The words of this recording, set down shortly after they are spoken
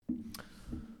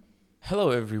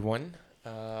Hello, everyone.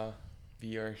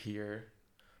 We are here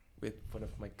with one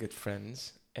of my good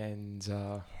friends and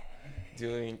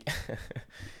doing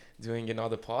doing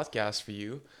another podcast for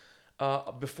you.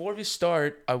 Before we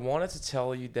start, I wanted to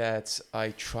tell you that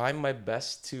I try my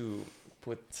best to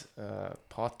put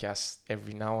podcasts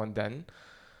every now and then.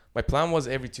 My plan was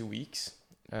every 2 weeks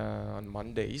on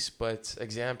Mondays, but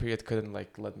exam period couldn't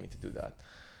let me to do that.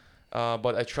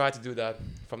 But I try to do that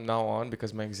from now on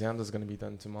because my exam is gonna be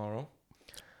done tomorrow.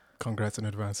 Congrats in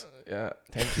advance. Yeah,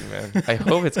 thank you, man. I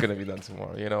hope it's gonna be done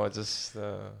tomorrow. It's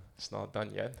not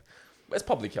done yet. But it's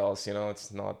public health.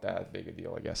 It's not that big a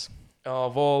deal, I guess.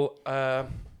 Before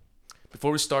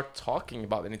we start talking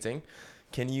about anything,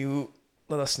 can you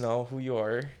let us know who you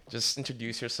are? Just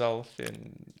introduce yourself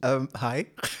and Hi.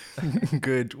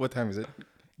 Good. What time is it?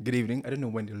 Good evening. I don't know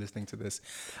when you're listening to this.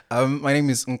 My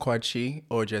name is Nkwachi,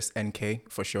 or just NK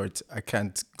for short. I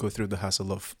can't go through the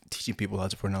hassle of teaching people how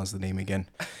to pronounce the name again.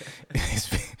 it's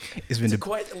been, it's been it's the,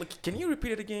 quite. Like, can you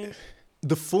repeat it again?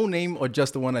 the full name or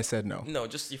just the one I said no? No,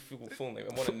 just your full name.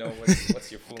 I want to know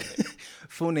what's your full name.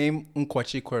 Full name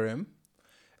Nkwachi Kwerem.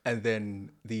 And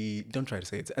then don't try to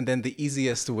say it. And then the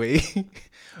easiest way,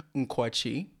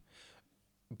 Nkwachi.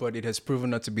 But it has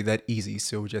proven not to be that easy,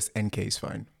 so just NK is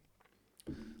fine.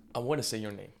 I want to say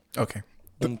your name. Okay.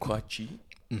 Unkwachi.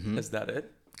 Mm-hmm. Is that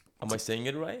it? Am I saying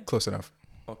it right? Close enough.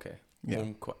 Okay. Yeah.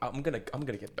 I'm gonna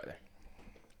get better.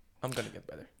 I'm gonna get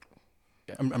better.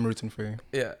 Yeah. I'm rooting for you.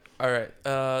 Yeah. All right.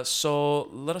 So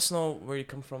let us know where you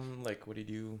come from. Like, what do you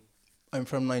do? I'm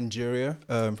from Nigeria,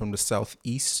 from the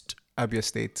southeast, Abia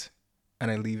State, and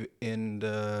I live in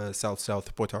the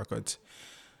south Port Harcourt.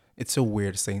 It's so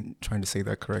weird trying to say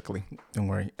that correctly. Don't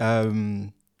worry.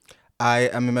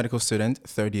 I am a medical student,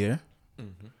 third year,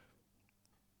 Mm-hmm.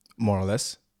 more or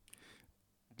less.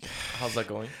 How's that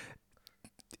going?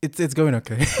 It's going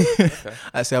okay. Okay.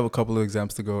 I still have a couple of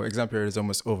exams to go. Exam period is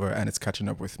almost over, and it's catching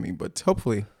up with me. But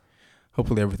hopefully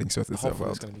everything sorts itself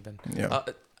Hopefully it's out. gonna be done. Yeah.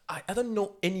 I don't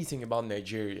know anything about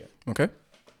Nigeria. Okay.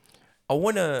 I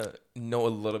wanna know a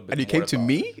little bit. And you more came to about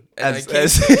me it. And I came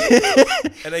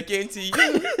and I came to you.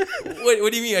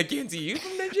 What do you mean I came to you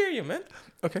from Nigeria, man?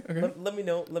 Okay. Let me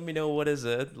know. Let me know what is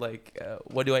it like.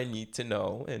 What do I need to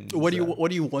know? And What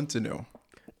do you want to know?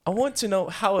 I want to know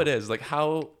how it is. Like,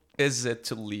 how is it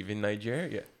to live in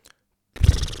Nigeria?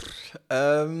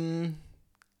 Um.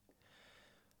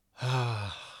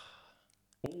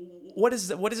 What is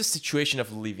the situation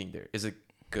of living there? Is it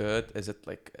good? Is it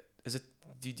like? Is it?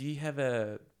 Do you have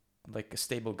a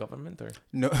stable government or?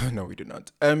 No, no, we do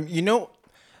not.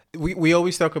 We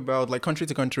always talk about, like, country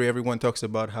to country. Everyone talks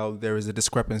about how there is a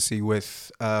discrepancy with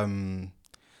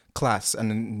class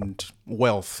and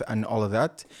wealth and all of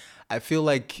that. I feel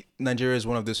like Nigeria is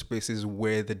one of those places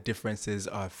where the differences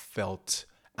are felt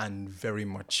and very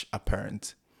much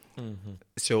apparent. Mm-hmm.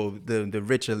 So the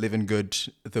rich are living good,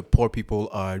 the poor people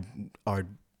are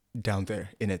down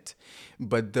there in it.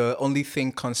 But the only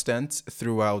thing constant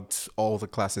throughout all the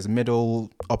classes,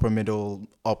 middle, upper,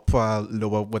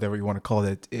 lower, whatever you want to call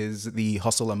it, is the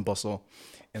hustle and bustle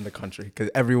in the country. Because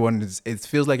it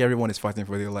feels like everyone is fighting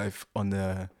for their life on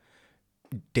a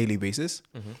daily basis.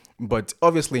 Mm-hmm. But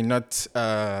obviously not,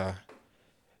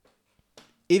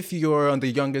 if you're on the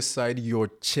youngest side, you're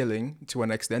chilling to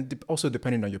an extent, also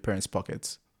depending on your parents'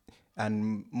 pockets.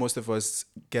 And most of us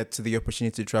get the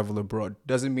opportunity to travel abroad.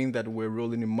 Doesn't mean that we're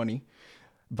rolling in money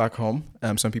back home.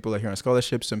 Some people are here on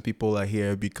scholarships. Some people are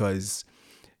here because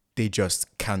they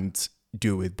just can't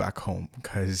do it back home,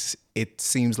 because it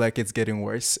seems like it's getting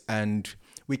worse. And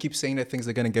we keep saying that things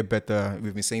are going to get better.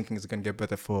 We've been saying things are going to get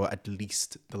better for at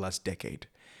least the last decade.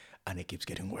 And it keeps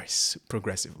getting worse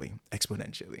progressively,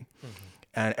 exponentially. Mm-hmm.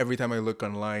 And every time I look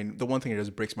online, the one thing that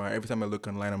just breaks my heart, every time I look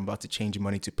online, I'm about to change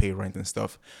money to pay rent and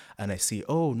stuff. And I see,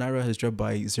 oh, Naira has dropped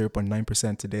by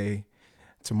 0.9% today.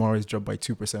 Tomorrow is dropped by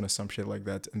 2% or some shit like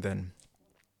that. And then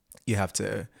you have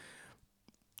to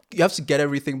get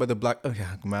everything but the black. Oh,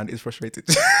 yeah, man, it's frustrating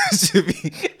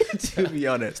to be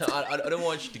honest. No, I don't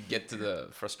want you to get to the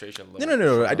frustration level.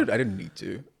 No. I didn't need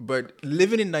to. But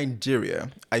living in Nigeria,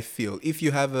 I feel if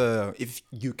you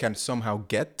can somehow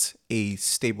get a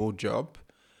stable job,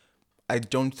 I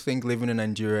don't think living in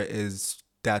Nigeria is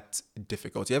that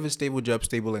difficult. You have a stable job,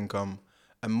 stable income,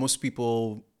 and most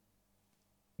people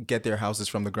get their houses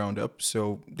from the ground up.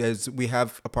 So we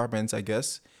have apartments, I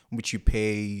guess, which you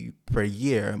pay per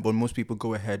year, but most people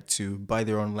go ahead to buy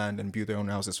their own land and build their own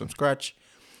houses from scratch.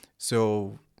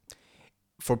 So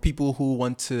for people who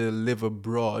want to live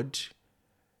abroad,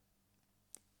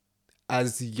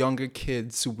 as younger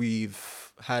kids,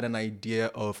 we've had an idea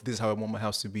of this is how I want my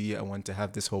house to be. I want to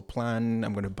have this whole plan.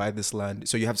 I'm going to buy this land.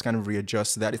 So you have to kind of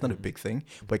readjust that. It's not a big thing,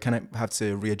 but you kind of have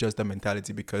to readjust that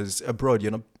mentality because abroad,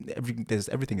 you know,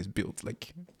 everything is built.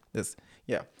 Like there's,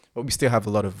 yeah, but we still have a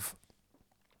lot of,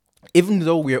 even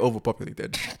though we are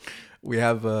overpopulated, we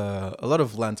have a lot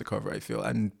of land to cover, I feel,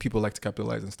 and people like to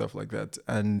capitalize and stuff like that.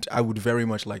 And I would very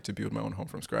much like to build my own home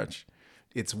from scratch.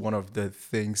 It's one of the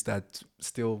things that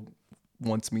still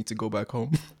wants me to go back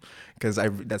home because I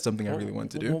that's something I really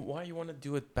want to do. Why you want to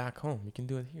do it back home? You can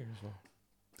do it here as well.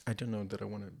 I don't know that I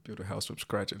want to build a house from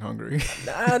scratch in Hungary.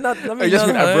 Nah, not. I mean, I just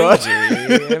not mean abroad.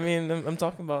 Hungary. I mean, I'm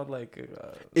talking about like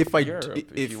If I Europe. d-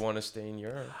 If you want to stay in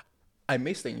Europe, I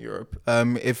may stay in Europe.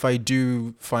 If I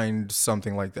do find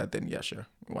something like that, then yeah, sure.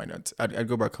 Why not? I'd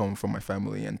go back home for my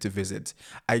family and to visit.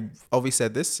 I always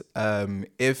said this.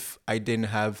 If I didn't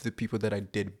have the people that I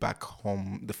did back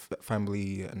home, the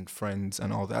family and friends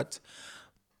and all that,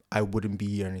 I wouldn't be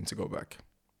yearning to go back.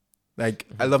 Like,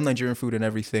 I love Nigerian food and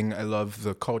everything. I love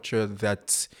the culture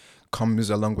that comes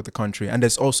along with the country. And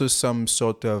there's also some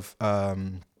sort of,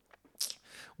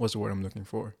 what's the word I'm looking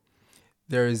for?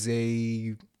 There is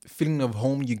a feeling of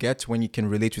home you get when you can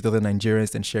relate with other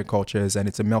Nigerians and share cultures, and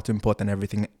it's a melting pot and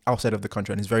everything outside of the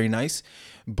country, and it's very nice,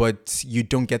 but you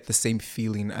don't get the same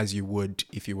feeling as you would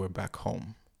if you were back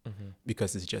home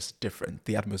because it's just different.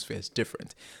 The atmosphere is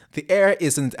different. The air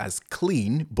isn't as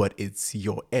clean, but it's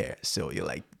your air, so you're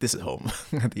like, this is home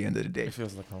at the end of the day. it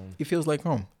feels like home. It feels like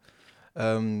home.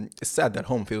 It's sad that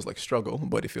home feels like struggle,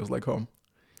 but it feels like home.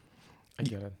 I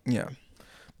get it. Yeah.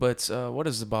 But what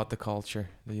is about the culture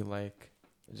that you like?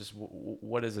 Just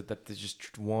what is it that it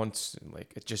just wants?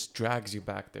 Like it just drags you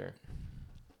back there.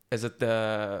 Is it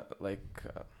the I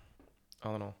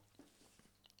don't know,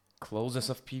 closeness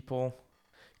of people?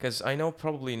 Because I know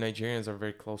probably Nigerians are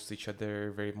very close to each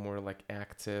other, very more like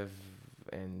active,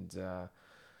 and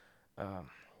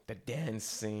the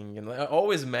dancing, and I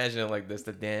always imagine it like this: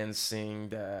 the dancing,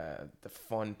 the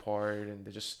fun part, and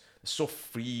they're just so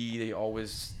free.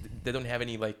 They don't have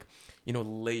any like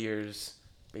layers.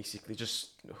 Basically, just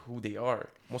who they are.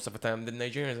 Most of the time, the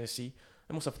Nigerians I see,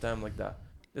 and most of the time like that,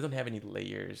 they don't have any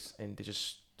layers, and they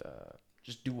just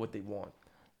do what they want.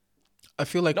 I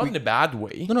feel like Not in a bad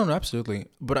way. No, absolutely.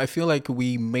 But I feel like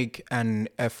we make an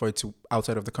effort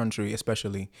outside of the country,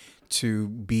 especially, to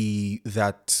be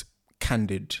that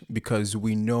candid because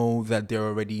we know that there are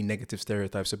already negative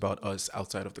stereotypes about us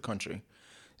outside of the country.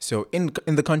 So in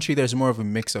the country, there's more of a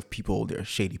mix of people. There are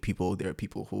shady people. There are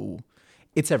people who,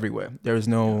 it's everywhere. There is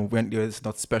no, when it's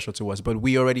not special to us, but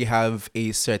we already have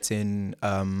a certain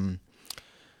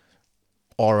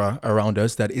aura around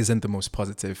us that isn't the most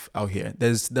positive out here.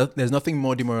 There's nothing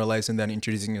more demoralizing than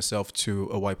introducing yourself to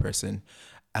a white person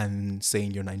and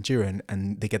saying you're Nigerian,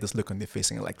 and they get this look on their face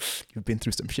and you're like, you've been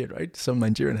through some shit, right? Some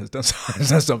Nigerian has done, has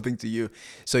done something to you.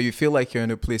 So you feel like you're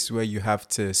in a place where you have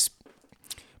to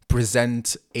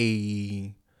present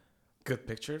a Good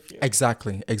picture of you.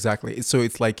 exactly. So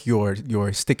it's like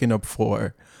you're sticking up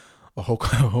for a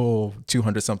whole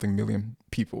 200 something million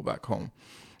people back home.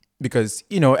 Because,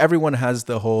 everyone has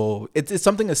the whole, it's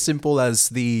something as simple as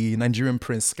the Nigerian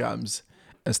prince scams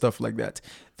and stuff like that.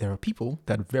 There are people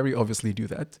that very obviously do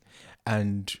that.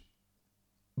 And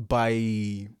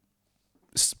by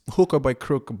hook or by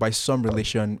crook, by some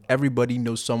relation, everybody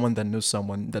knows someone that knows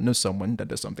someone that knows someone that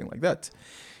does something like that.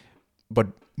 But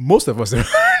most of us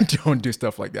don't do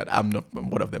stuff like that. I'm not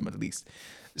one of them, at least.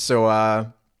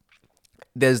 So,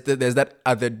 there's that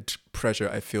added pressure,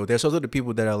 I feel. There's also the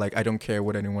people that are like, I don't care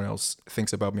what anyone else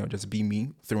thinks about me. I'll just be me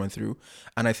through and through.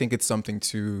 And I think it's something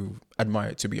to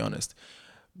admire, to be honest.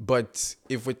 But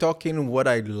if we're talking what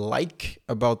I like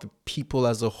about the people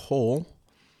as a whole,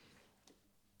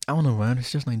 I don't know, man.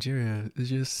 It's just Nigeria. It's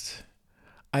just,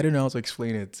 I don't know how to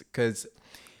explain it. Because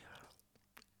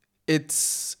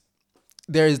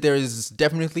there is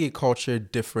definitely a culture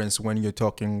difference when you're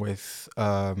talking with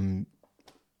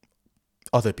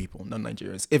other people,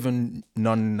 non-Nigerians, even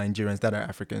non-Nigerians that are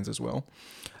Africans as well.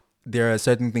 There are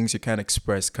certain things you can't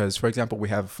express because, for example, we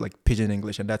have like pidgin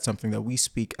English, and that's something that we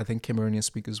speak. I think Cameroonians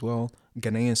speak as well,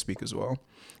 Ghanaians speak as well,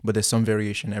 but there's some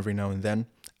variation every now and then.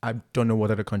 I don't know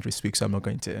what other countries speak, so I'm not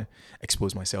going to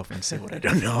expose myself and say what I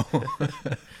don't know.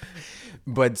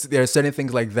 But there are certain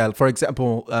things like that. For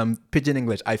example, pidgin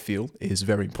English, I feel, is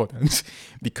very important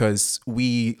because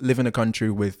we live in a country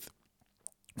with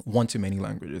one too many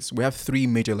languages. We have three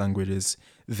major languages,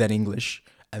 then English,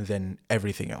 and then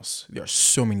everything else. There are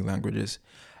so many languages.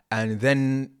 And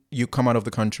then you come out of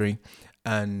the country,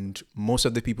 and most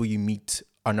of the people you meet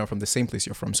are not from the same place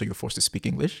you're from, so you're forced to speak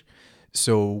English.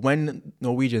 So when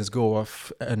Norwegians go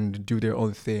off and do their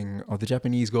own thing, or the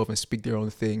Japanese go off and speak their own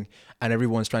thing, and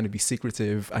everyone's trying to be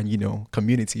secretive and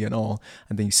community and all,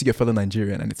 and then you see your fellow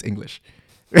Nigerian and it's English.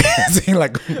 Saying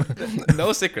like,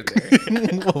 No secret there.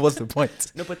 what was the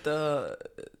point? No, but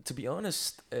to be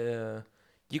honest,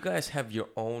 you guys have your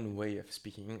own way of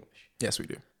speaking English, Yes, we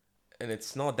do. and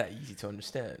it's not that easy to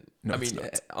understand. No, I it's mean,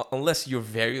 not. unless you're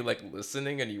very like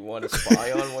listening and you want to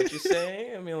spy on what you're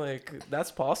saying. I mean, like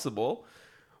that's possible,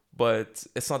 but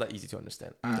it's not that easy to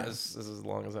understand. No. As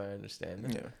long as I understand.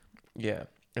 Yeah. Yeah,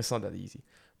 it's not that easy.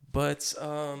 But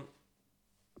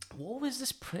what was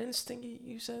this Prince thing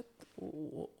you said?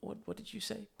 What did you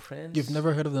say? Prince? You've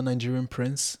never heard of the Nigerian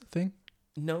prince thing?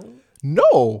 No.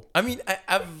 No. I mean,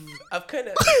 I've kind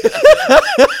of.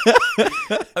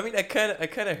 I mean, I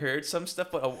kind of heard some stuff,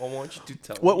 but I want you to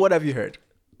tell me. What have you heard?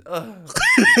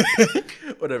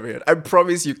 What have you heard? I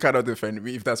promise you cannot defend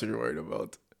me if that's what you're worried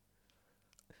about.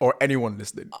 Or anyone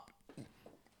listening.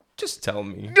 Just tell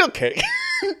me. Okay.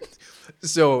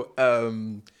 So,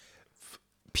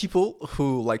 people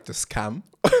who like to scam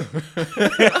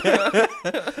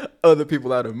other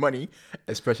people out of money,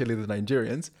 especially the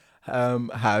Nigerians,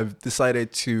 have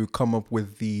decided to come up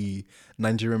with the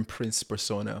Nigerian prince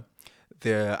persona.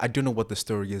 I don't know what the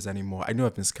story is anymore. I know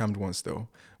I've been scammed once though,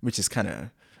 which is kind of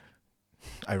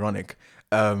ironic.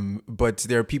 But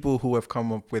there are people who have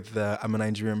come up with I'm a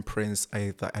Nigerian prince.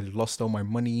 I lost all my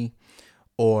money,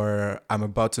 or I'm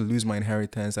about to lose my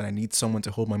inheritance and I need someone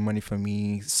to hold my money for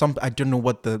me. I don't know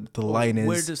what the line is.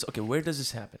 Where does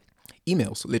this happen?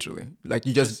 Emails, literally. Like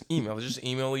you just Just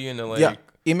email you and they're like, yeah,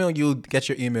 email you, get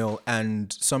your email,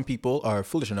 and some people are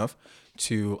foolish enough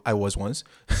I was once,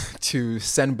 to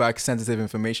send back sensitive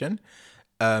information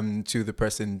to the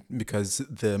person because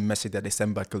the message that they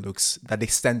sent back that they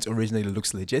sent originally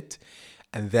looks legit,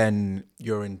 and then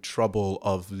you're in trouble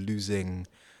of losing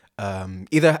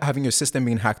either having your system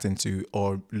being hacked into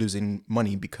or losing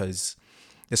money because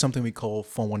there's something we call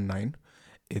 419.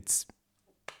 It's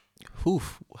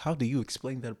how do you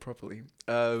explain that properly?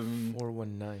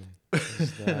 419.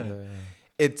 Is that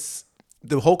It's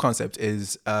the whole concept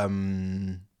is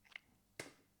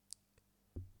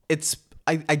it's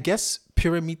I guess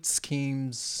pyramid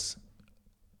schemes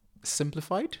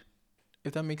simplified,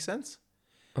 if that makes sense.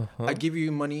 I give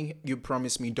you money, you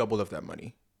promise me double of that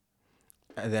money.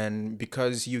 And then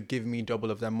because you give me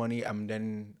double of that money, I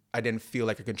then feel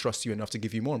like I can trust you enough to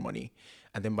give you more money.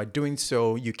 And then by doing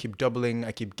so, you keep doubling,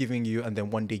 I keep giving you, and then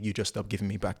one day you just stop giving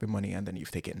me back the money, and then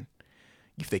you've taken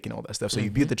all that stuff. So you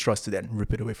build the trust to then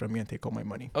rip it away from me and take all my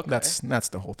money. Okay. That's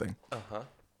the whole thing.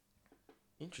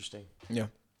 Interesting. Yeah.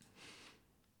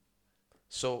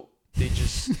 So they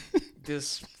just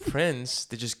this prince,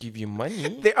 they just give you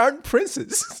money. They aren't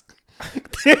princes.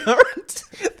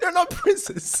 They're not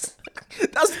princes.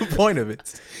 That's the point of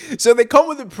it. So they come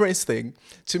with the prince thing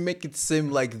to make it seem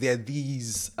like they're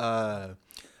these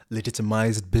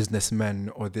legitimized businessmen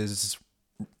or these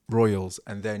royals,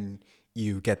 and then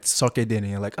you get suckered in and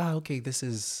you're like, okay, this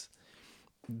is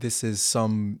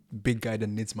some big guy that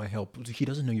needs my help. He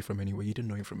doesn't know you from anywhere. You didn't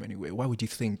know him from anywhere. Why would you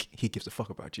think he gives a fuck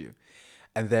about you?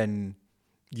 And then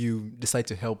you decide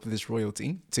to help this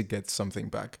royalty to get something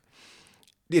back.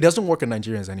 It doesn't work on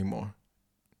Nigerians anymore,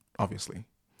 obviously.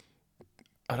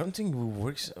 I don't think it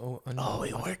works. It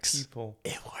works. People.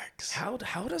 It works. How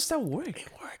does that work? It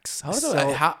works.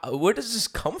 Where does this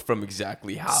come from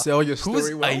exactly? Sell your story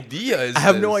whose well. idea is I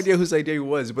have this? no idea whose idea it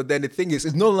was, but then the thing is,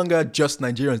 it's no longer just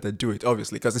Nigerians that do it,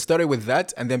 obviously, because it started with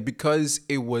that, and then because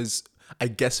it was, I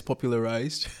guess,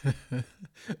 popularized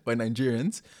by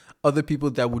Nigerians, other people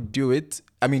that would do it.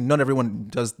 I mean, not everyone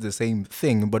does the same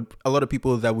thing, but a lot of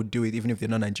people that would do it, even if they're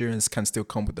not Nigerians, can still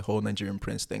come with the whole Nigerian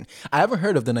prince thing. I haven't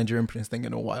heard of the Nigerian prince thing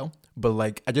in a while, but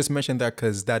like I just mentioned that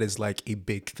because that is like a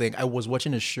big thing. I was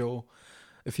watching a show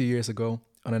a few years ago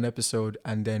on an episode,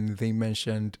 and then they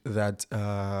mentioned that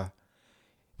it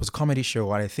was a comedy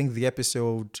show, and I think the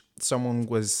episode someone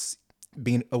was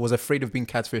afraid of being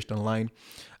catfished online.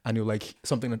 And you're like,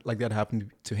 something like that happened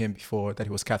to him before, that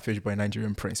he was catfished by a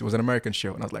Nigerian prince. It was an American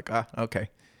show. And I was like, okay.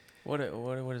 What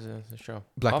is the show?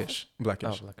 Blackish.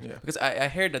 Blackish. Yeah. Because I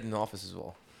heard that in the office as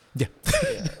well. Yeah.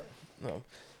 Yeah. No.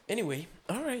 Anyway,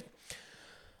 all right.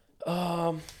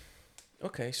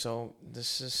 Okay, so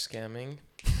this is scamming,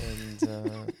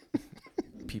 and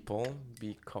people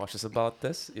be cautious about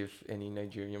this. If any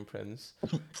Nigerian prince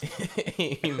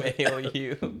email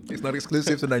you, it's not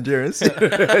exclusive to Nigerians.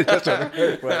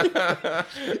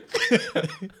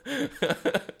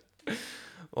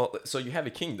 Well, so you have a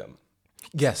kingdom.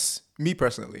 Yes, me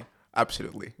personally,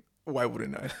 absolutely. Why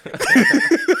wouldn't I?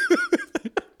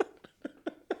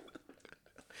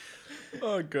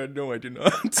 Oh God, no, I do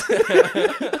not.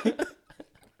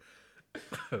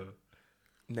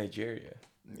 Nigeria.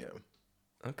 Yeah.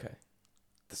 Okay.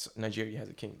 Nigeria has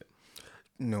a kingdom.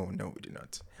 No, no, we do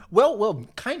not. Well,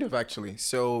 kind of actually.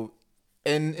 So,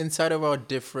 inside of our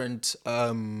different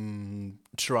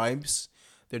tribes,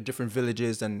 there are different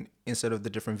villages, and inside of the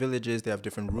different villages, they have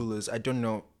different rulers. I don't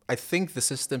know. I think the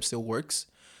system still works.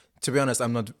 To be honest,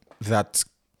 I'm not that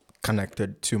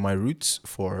connected to my roots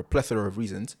for a plethora of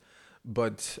reasons,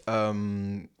 but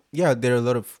yeah, there are a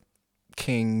lot of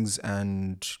kings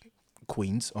and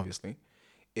queens, obviously,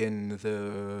 in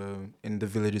the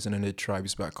villages and in the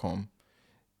tribes back home.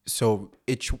 So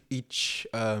each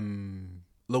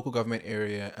local government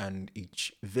area and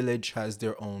each village has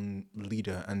their own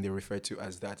leader, and they're referred to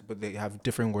as that, but they have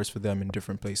different words for them in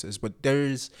different places. But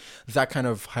there's that kind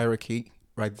of hierarchy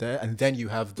right there, and then you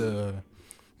have the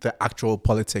actual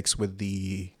politics with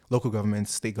the local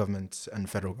governments, state governments, and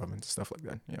federal governments, stuff like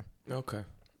that. Yeah. Okay.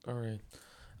 All right.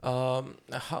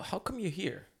 How come you're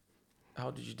here? How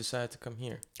did you decide to come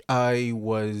here? I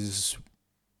was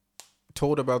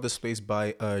told about this place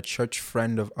by a church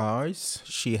friend of ours.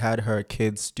 She had her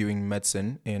kids doing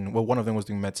medicine in, well, one of them was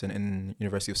doing medicine in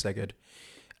University of Szeged,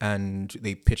 and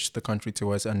they pitched the country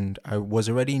to us. And I was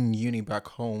already in uni back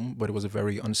home, but it was a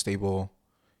very unstable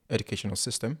educational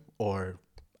system, or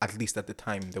at least at the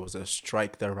time there was a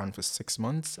strike that ran for 6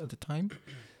 months at the time.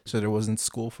 So there wasn't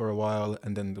school for a while,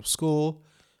 and then the school,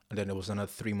 and then there was another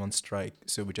 3 month strike.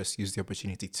 So we just used the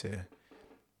opportunity to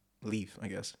leave, I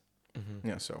guess. Mm-hmm.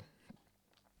 Yeah. So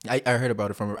I heard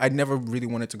about it from her. I never really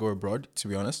wanted to go abroad, to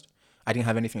be honest. I didn't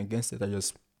have anything against it. I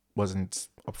just wasn't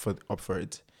up for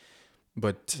it.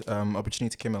 But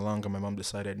opportunity came along, and my mom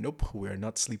decided, nope, we're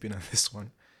not sleeping on this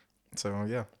one. So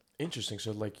yeah, Interesting.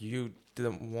 So, like, you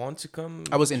didn't want to come?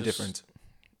 I was Just indifferent.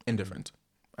 Indifferent.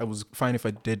 I was fine if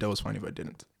I did. I was fine if I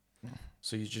didn't.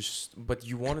 so but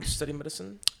you wanted to study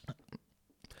medicine?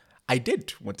 I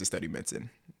did want to study medicine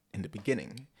in the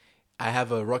beginning. I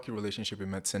have a rocky relationship with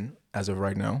medicine as of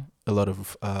right now. A lot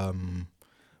of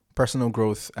personal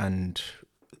growth and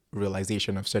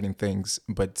realization of certain things.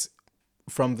 But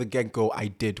from the get go, I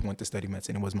did want to study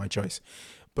medicine. It was my choice.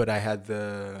 But I had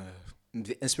the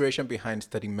inspiration behind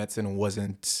studying medicine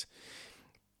wasn't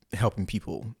helping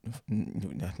people.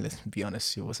 Let's be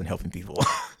honest, it wasn't helping people.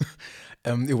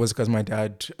 It was because my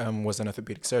dad was an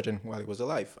orthopedic surgeon while he was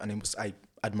alive, and I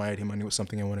admired him, and it was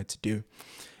something I wanted to do.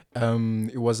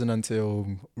 It wasn't until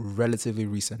relatively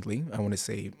recently, I want to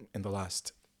say in the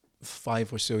last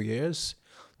 5 or so years,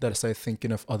 that I started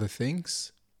thinking of other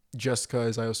things. Just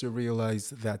because I also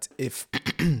realized that if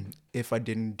if I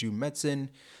didn't do medicine,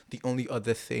 the only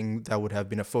other thing that would have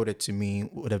been afforded to me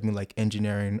would have been like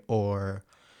engineering or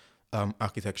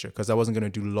architecture. Because I wasn't gonna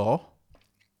do law.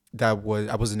 I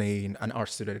wasn't an art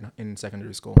student in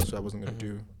secondary school, so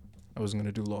Mm-hmm. I wasn't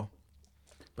gonna do law.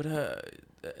 But uh,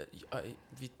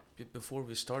 before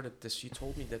we started this, you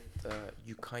told me that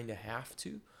you kind of have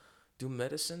to do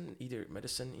medicine, either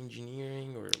medicine,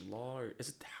 engineering, or law. Or is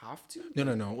it have to? No,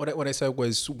 no, Like, no. What I said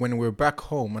was when we're back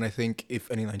home, and I think if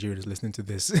any Nigerian is listening to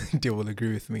this, they will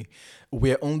agree with me.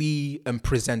 We're only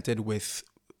presented with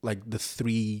like the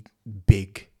three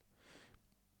big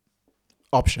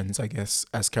options, I guess,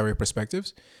 as career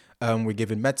perspectives. We're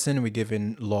given medicine, we're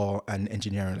given law and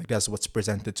engineering. Like that's what's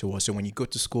presented to us. So when you go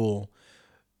to school,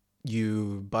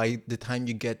 you by the time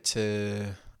you get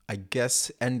to, I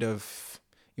guess, end of,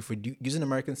 if we do use an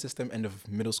American system, end of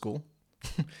middle school,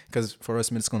 because for us,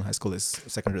 middle school and high school is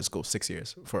secondary school, 6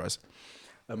 years for us.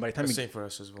 By the time you, same for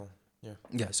us as well. Yeah.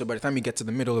 yeah, so by the time you get to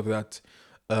the middle of that,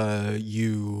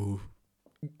 you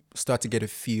start to get a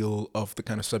feel of the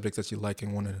kind of subjects that you like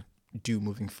and want to do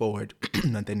moving forward,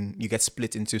 and then you get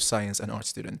split into science and art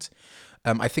students.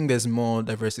 I think there's more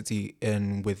diversity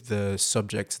in with the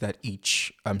subjects that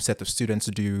each set of students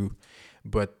do,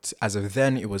 but as of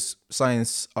then, it was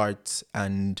science, art,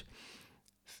 and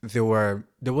there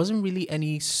wasn't really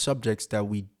any subjects that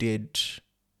we did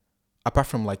apart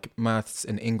from like maths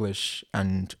and English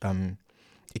and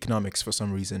economics for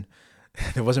some reason.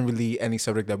 There wasn't really any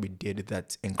subject that we did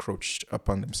that encroached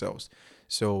upon themselves.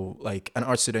 So like an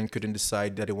art student couldn't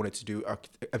decide that they wanted to do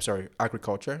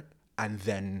agriculture and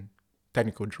then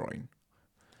technical drawing.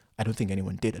 I don't think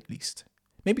anyone did, at least.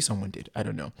 Maybe someone did. I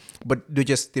don't know. But they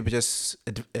were just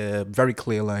a very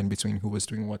clear line between who was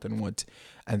doing what and what.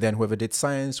 And then whoever did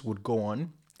science would go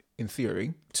on, in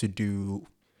theory, to do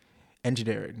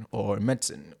engineering or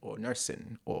medicine or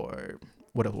nursing or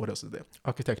what else is there?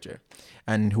 Architecture.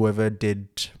 And whoever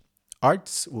did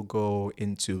arts will go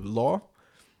into law.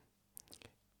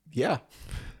 Yeah.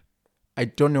 I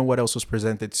don't know what else was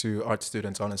presented to art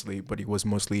students, honestly, but it was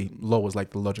mostly law was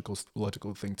like the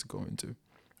logical thing to go into.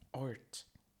 Art.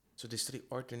 So they study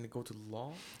art and they go to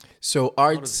law? So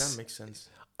How does that arts make sense?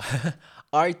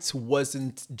 art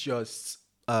wasn't just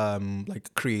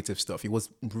like creative stuff. It was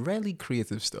rarely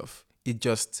creative stuff. It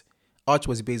just art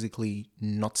was basically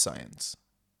not science.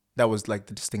 That was like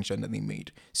the distinction that they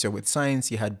made. So with science,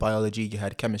 you had biology, you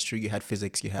had chemistry, you had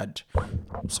physics, you had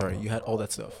all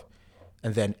that stuff.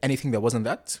 And then anything that wasn't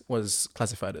that was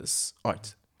classified as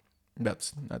art.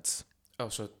 That's Oh,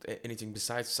 so anything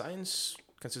besides science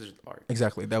considered art.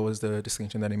 exactly, that was the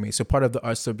distinction that they made. So part of the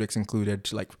art subjects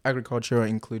included like agriculture,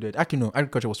 included actually no,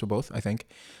 agriculture was for both, I think.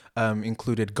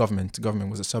 Included government. Government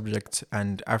was a subject,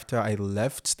 and after I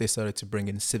left, they started to bring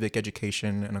in civic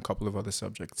education and a couple of other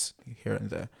subjects here and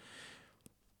there.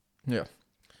 Yeah.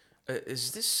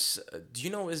 Is this, do you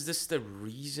know, is this the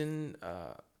reason,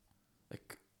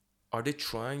 like, are they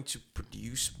trying to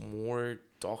produce more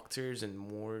doctors and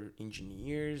more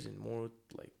engineers and more,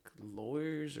 like,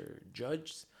 lawyers or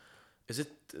judges? Is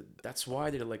it that's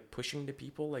why they're, like, pushing the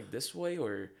people, like, this way?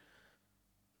 Or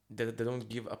they don't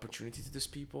give opportunity to these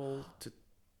people to,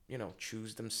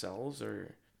 choose themselves?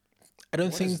 Or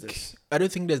what is this? I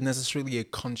don't think there's necessarily a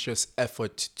conscious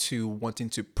effort to wanting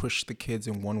to push the kids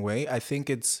in one way. I think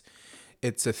it's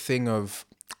a thing of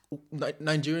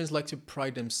Nigerians like to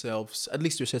pride themselves, at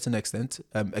least to a certain extent,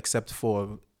 except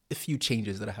for a few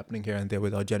changes that are happening here and there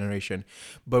with our generation.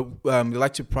 But they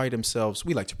like to pride themselves.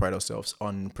 We like to pride ourselves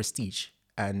on prestige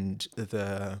and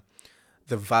the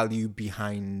value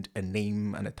behind a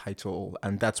name and a title,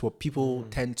 and that's what people Mm.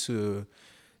 tend to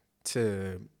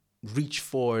reach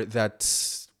for, that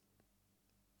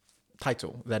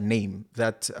title, that name,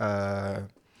 that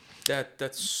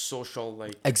That's social,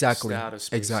 like, exactly, status,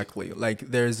 exactly. basically. Like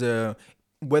there's a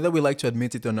whether we like to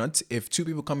admit it or not, if two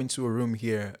people come into a room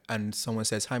here and someone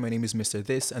says, "Hi, my name is Mr.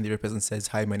 This," and the other person says,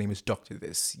 "Hi, my name is Doctor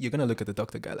This," you're gonna look at the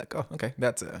doctor guy like, "Oh, okay,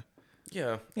 that's a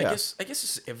Yeah, I yeah, guess I guess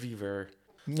it's everywhere.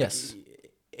 Like, yes,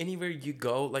 anywhere you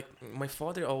go, like my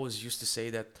father always used to say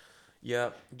that,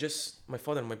 yeah, just my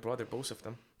father and my brother, both of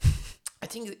them. I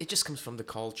think it just comes from the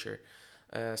culture,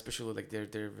 especially like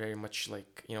they're very much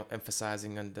like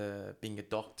emphasizing on the being a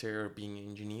doctor or being an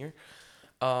engineer.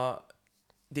 Uh,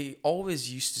 they always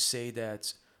used to say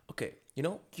that, okay,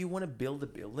 you want to build a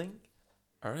building,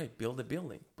 all right, build a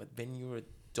building, but when you're a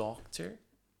doctor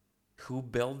who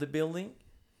built the building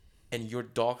and your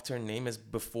doctor name is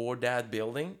before that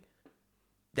building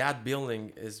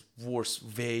is worth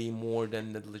way more than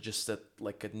just that,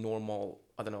 like a normal,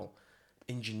 I don't know,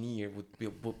 engineer would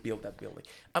build that building.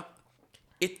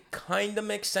 It kind of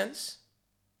makes sense,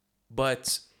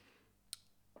 but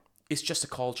it's just a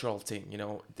cultural thing.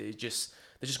 They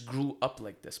just grew up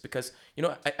like this because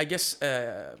I guess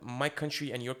my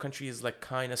country and your country is like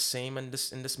kind of same in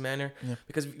this manner, yeah,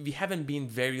 because we haven't been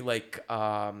very like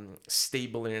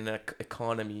stable in an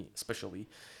economy, especially.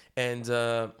 And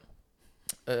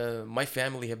my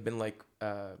family have been like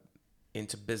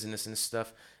into business and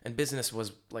stuff, and business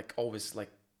was like always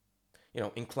like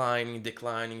inclining,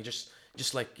 declining, just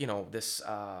like this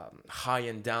high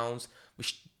and downs,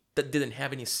 which that didn't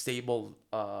have any stable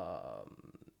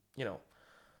you know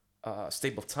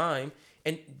stable time.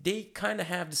 And they kind of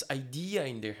have this idea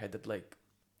in their head that like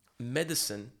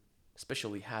medicine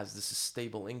especially has this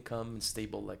stable income and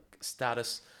stable like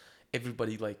status.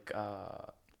 Everybody like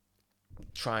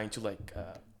trying to like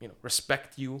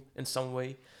respect you in some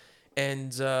way.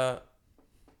 And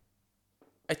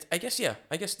I guess, yeah,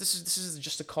 I guess this is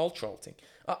just a cultural thing.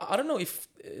 I don't know if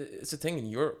it's a thing in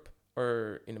Europe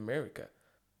or in America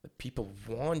that people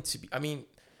want to be. I mean,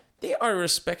 they are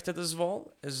respected as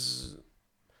well as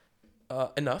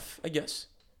enough, I guess.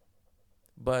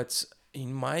 But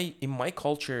in my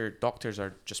culture, doctors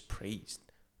are just praised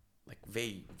like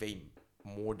way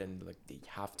more than like they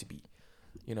have to be.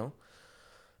 You know.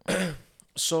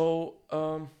 So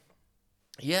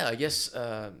yeah, I guess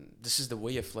this is the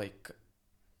way of like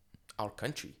our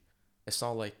country. It's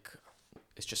not like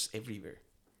it's just everywhere.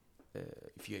 Uh,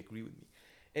 if you agree with me,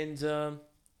 and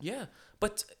yeah,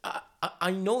 but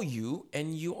I know you,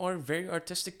 and you are a very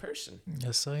artistic person.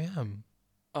 yes, I am.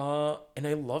 And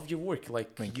I love your work.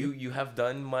 Like Thank you. you have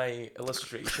done my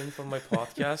illustration for my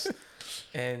podcast,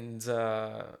 and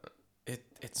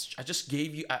it's I just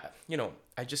gave you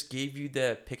I just gave you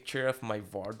the picture of my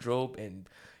wardrobe, and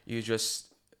you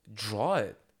just draw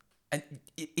it, and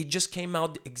it just came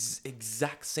out the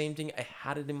exact same thing. I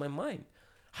had it in my mind.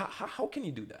 How can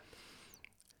you do that?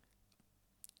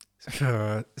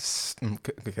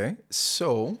 Okay,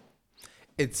 so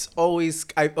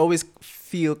I always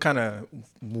feel kind of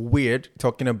weird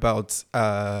talking about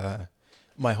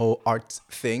my whole art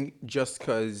thing just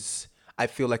because I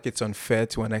feel like it's unfair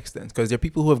to an extent. Because there are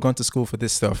people who have gone to school for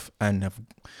this stuff and have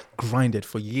grinded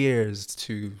for years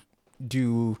to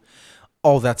do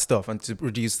all that stuff and to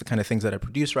produce the kind of things that I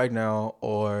produce right now,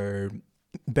 or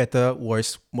better,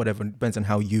 worse, whatever, depends on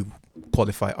how you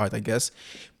qualify art, I guess.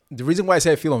 The reason why I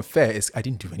say I feel unfair is I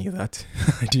didn't do any of that.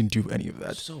 I didn't do any of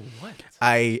that. So what?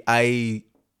 I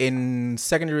in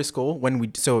secondary school when we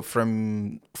so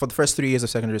from for the first 3 years of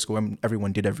secondary school when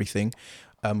everyone did everything,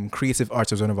 creative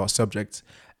arts was one of our subjects,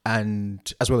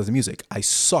 and as well as the music. I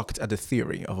sucked at the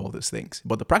theory of all these things,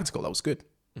 but the practical I was good.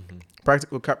 Mm-hmm.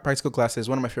 Practical classes.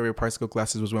 One of my favorite practical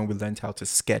classes was when we learned how to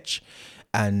sketch,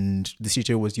 and the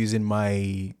teacher was using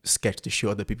my sketch to show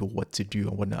other people what to do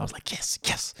and whatnot. I was like, yes,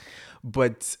 yes.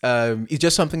 But it's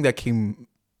just something that came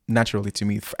naturally to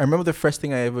me. I remember the first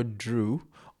thing I ever drew,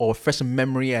 or first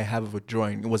memory I have of a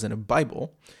drawing. It was in a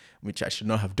Bible, which I should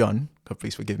not have done. God,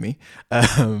 please forgive me.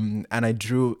 And I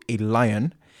drew a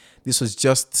lion. This was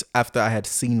just after I had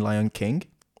seen Lion King.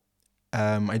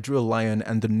 I drew a lion,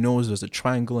 and the nose was a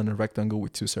triangle and a rectangle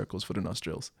with 2 circles for the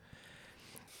nostrils.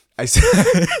 I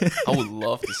would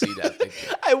love to see that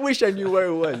picture. I wish I knew where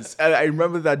it was. I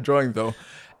remember that drawing though.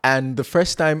 And the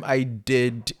first time I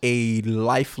did a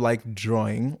lifelike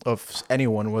drawing of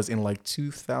anyone was in like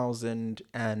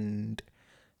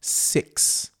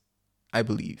 2006, I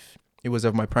believe. It was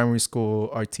of my primary school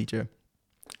art teacher.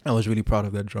 I was really proud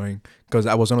of that drawing because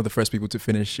I was one of the first people to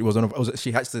finish.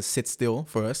 She had to sit still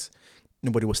for us.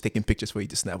 Nobody was taking pictures for you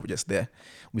to snap. We're just there.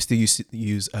 We still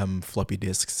use floppy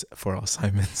disks for our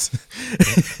assignments.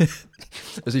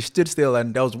 So she stood still,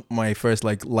 and that was my first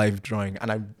like live drawing,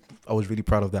 and I was really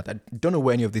proud of that. I don't know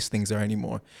where any of these things are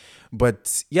anymore,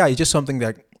 but yeah, it's just something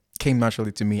that came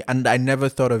naturally to me, and I never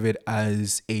thought of it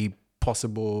as a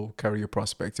possible career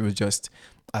prospect. It was just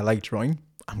I like drawing.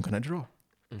 I'm gonna draw.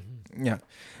 Mm-hmm. Yeah,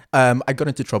 I got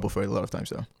into trouble for it a lot of times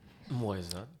though. Why is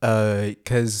that?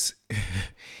 Because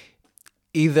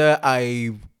either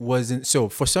I wasn't so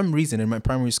for some reason in my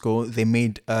primary school they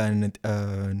made a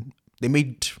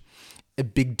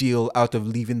big deal out of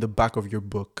leaving the back of your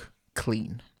book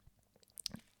clean.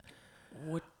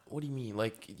 What do you mean?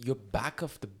 Like your back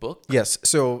of the book? Yes.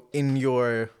 So in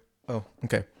your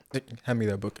okay. Hand me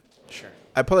that book. Sure.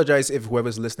 I apologize if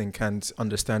whoever's listening can't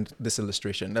understand this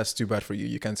illustration. That's too bad for you.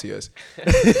 You can't see us.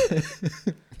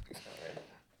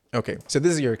 Okay. So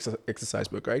this is your exercise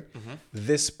book, right? Mm-hmm.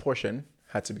 This portion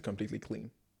had to be completely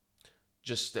clean.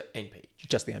 Just the end page.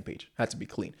 Just the end page had to be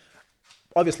clean.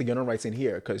 Obviously, you're not writing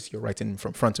here because you're writing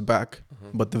from front to back,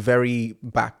 but the very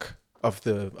back of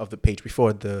the page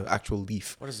before the actual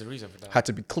leaf. What is the reason for that? Had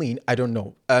to be clean. I don't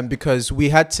know. Because we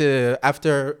had to,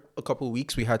 after a couple of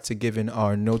weeks, we had to give in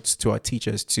our notes to our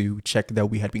teachers to check that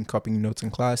we had been copying notes in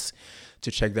class,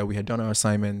 to check that we had done our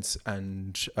assignments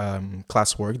and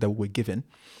classwork that we were given,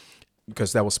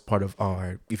 because that was part of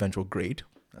our eventual grade.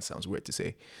 That sounds weird to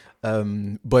say.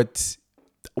 But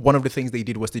one of the things they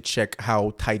did was to check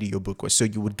how tidy your book was. So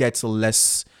you would get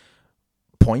less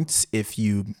points if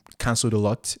you canceled a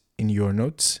lot in your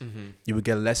notes. Mm-hmm. You would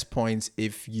get less points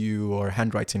if your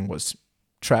handwriting was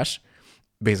trash,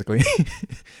 basically,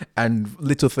 and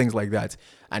little things like that.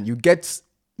 And you get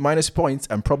minus points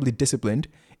and probably disciplined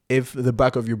if the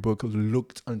back of your book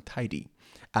looked untidy.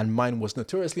 And mine was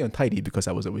notoriously untidy because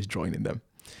I was always drawing in them.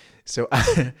 So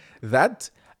that,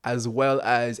 as well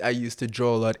as I used to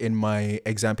draw a lot in my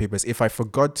exam papers. If I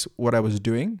forgot what I was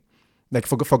doing, like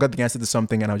forgot the answer to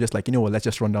something, and I was just like, you know what, let's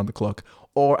just run down the clock.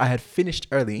 Or I had finished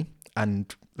early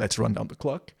and let's run down the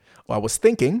clock. Or I was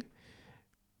thinking,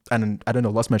 and I don't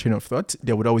know, lost my train of thought,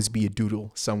 there would always be a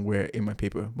doodle somewhere in my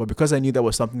paper. But because I knew that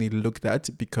was something they looked at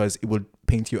because it would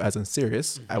paint you as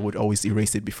unserious, I would always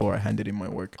erase it before I handed in my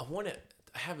work.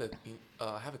 I have a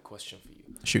question for you.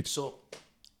 Shoot. So,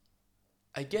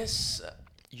 I guess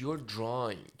your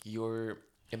drawing, your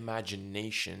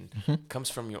imagination comes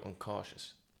from your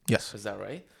unconscious. Yes. Is that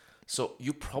right? So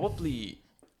you probably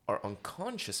are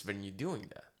unconscious when you're doing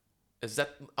that. Is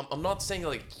that? I'm not saying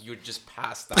like you're just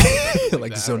passed out,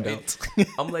 like zoned out.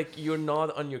 I'm like you're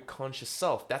not on your conscious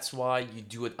self. That's why you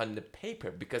do it on the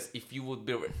paper. Because if you would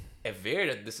be aware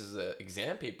that this is an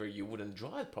exam paper, you wouldn't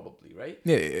draw it probably, right?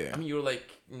 Yeah. I mean, you're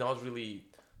like not really.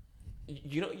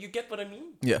 You get what I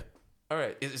mean? Yeah. All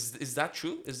right. Is that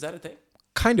true? Is that a thing?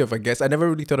 Kind of, I guess. I never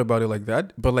really thought about it like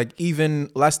that. But like even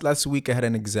last week I had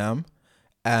an exam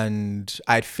and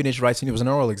I'd finished writing. It was an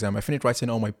oral exam. I finished writing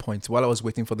all my points. While I was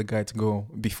waiting for the guy to go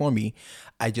before me,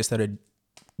 I just started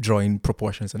drawing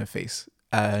proportions on a face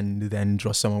and then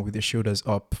draw someone with their shoulders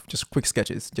up. Just quick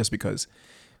sketches, just because.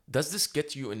 Does this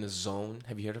get you in the zone?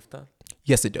 Have you heard of that?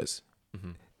 Yes, it does.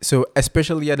 Mm-hmm. So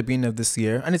especially at the beginning of this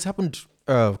year, and it's happened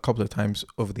a couple of times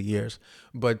over the years,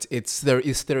 but it's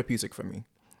therapeutic for me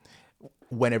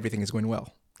when everything is going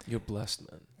well. You're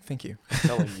blessed, man. Thank you. I'm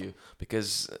telling you,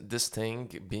 because this thing,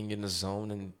 being in the zone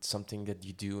and something that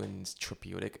you do and it's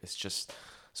therapeutic, it's just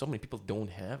so many people don't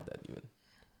have that even.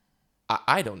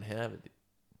 I don't have it.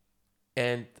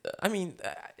 And I mean,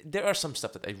 there are some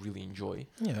stuff that I really enjoy,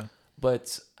 Yeah.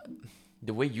 but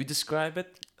the way you describe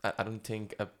it, I don't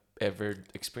think I've ever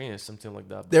experienced something like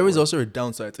that There is before. also a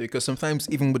downside to it because sometimes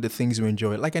even with the things you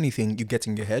enjoy, like anything, you get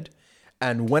in your head.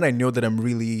 And when I know that I'm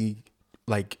really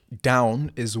like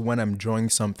down is when I'm drawing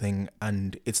something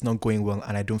and it's not going well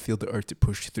and I don't feel the urge to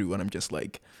push through and I'm just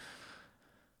like,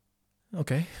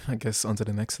 okay, I guess on to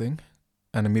the next thing.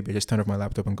 And then maybe I just turn off my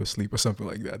laptop and go sleep or something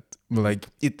like that. But like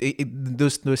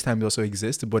those times also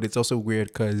exist, but it's also weird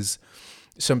because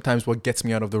sometimes what gets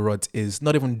me out of the rut is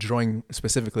not even drawing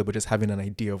specifically, but just having an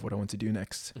idea of what I want to do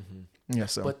next. Hmm. Yeah,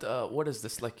 so But what is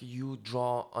this? Like you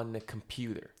draw on a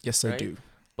computer, yes, I right? do.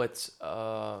 But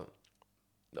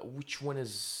which one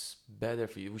is better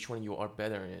for you? Which one you are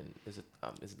better in? Is it?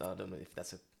 I don't know if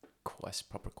that's a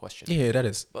proper question. Yeah, that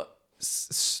is. But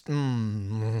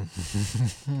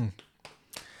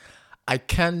I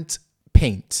can't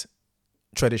paint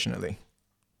traditionally.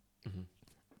 mhm.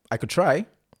 I could try,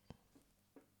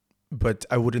 but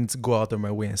I wouldn't go out of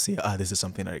my way and say, this is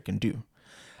something that I can do.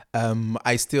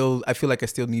 I feel like I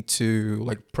still need to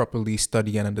like properly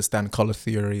study and understand color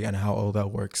theory and how all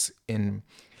that works in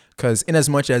because in as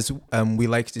much as we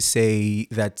like to say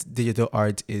that digital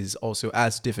art is also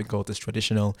as difficult as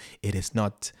traditional, it is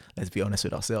not. Let's be honest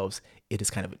with ourselves. It is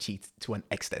kind of a cheat to an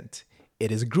extent.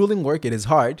 It is grueling work. It is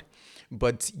hard,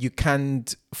 but you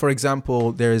can't. For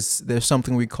example, there's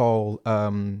something we call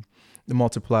the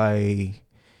multiply.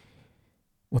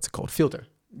 What's it called? Filter,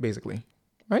 basically,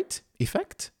 right?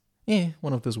 Effect. Yeah,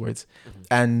 one of those words. Mhm.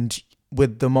 And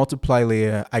with the multiply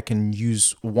layer, I can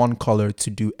use one color to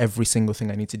do every single thing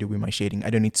I need to do with my shading. I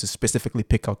don't need to specifically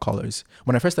pick out colors.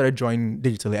 When I first started drawing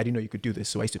digitally, I didn't know you could do this.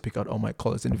 So I used to pick out all my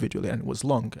colors individually and it was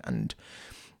long and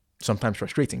sometimes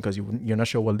frustrating because you're not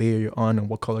sure what layer you're on and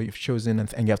what color you've chosen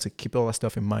and you have to keep all that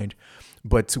stuff in mind.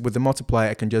 But with the multiply,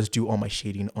 I can just do all my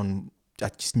shading on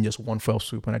just one fell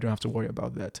swoop and I don't have to worry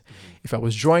about that. Mhm. If I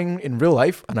was drawing in real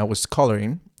life and I was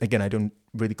coloring, again, I don't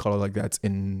really color like that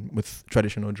in with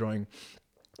traditional drawing.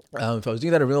 If I was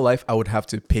doing that in real life, I would have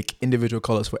to pick individual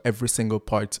colors for every single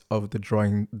part of the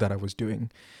drawing that I was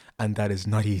doing. And that is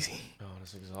not easy. Oh,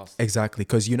 that's exhausting. Exactly.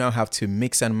 Because you now have to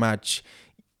mix and match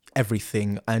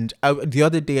everything. And the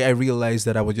other day, I realized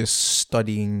that I was just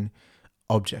studying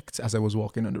objects as I was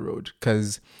walking on the road.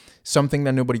 Because something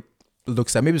that nobody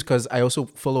looks at, maybe it's because I also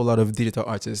follow a lot of digital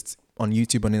artists on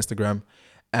YouTube and Instagram.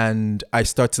 And I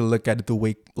start to look at the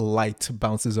way light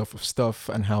bounces off of stuff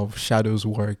and how shadows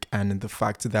work, and the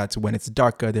fact that when it's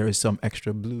darker, there is some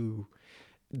extra blue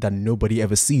that nobody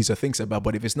ever sees or thinks about.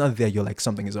 But if it's not there, you're like,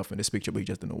 something is off in this picture, but you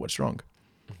just don't know what's wrong.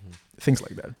 Mhm. Things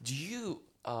like that. Do you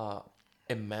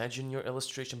imagine your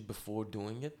illustration before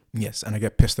doing it? Yes, and I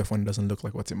get pissed off when it doesn't look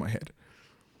like what's in my head.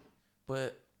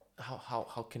 But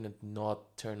how can it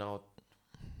not turn out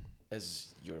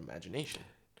as your imagination?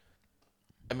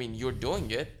 I mean, you're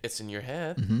doing it; it's in your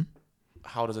head. Mm-hmm.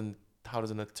 How doesn't how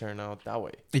doesn't it turn out that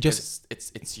way? It just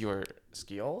Because it's your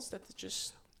skills that it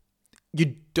just.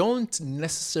 you don't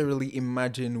necessarily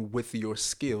imagine with your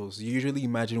skills. You usually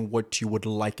imagine what you would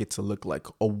like it to look like,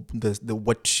 or the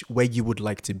what where you would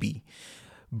like to be.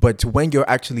 But when you're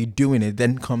actually doing it,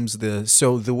 then comes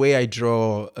the way I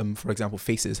draw, for example,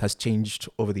 faces has changed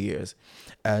over the years,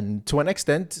 and to an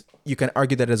extent, you can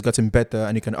argue that it's gotten better,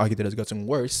 and you can argue that it's gotten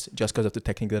worse just because of the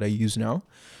technique that I use now.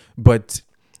 But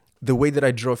the way that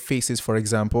I draw faces, for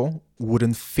example,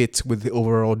 wouldn't fit with the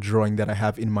overall drawing that I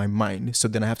have in my mind. So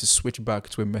then I have to switch back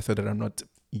to a method that I'm not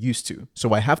used to.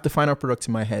 So I have the final product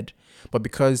in my head, but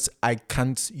because I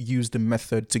can't use the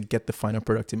method to get the final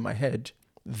product in my head,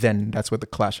 then that's where the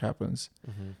clash happens.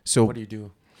 Mm-hmm. So What do you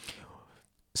do?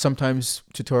 sometimes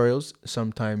tutorials,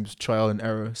 sometimes trial and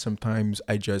error, sometimes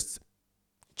I just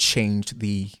change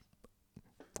the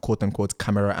quote unquote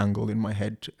camera angle in my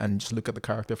head and just look at the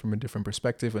character from a different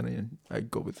perspective and then I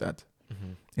go with that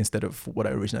Mm-hmm. instead of what I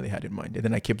originally had in mind. And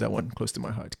then I keep that one close to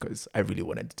my heart because I really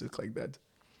wanted it to look like that.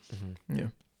 Mm-hmm. Yeah.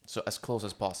 So as close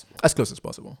as possible. As close as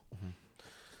possible. Mm-hmm.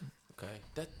 Okay,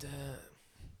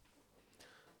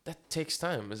 that takes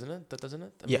time, isn't it? That doesn't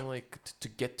it? I Yeah. mean, like to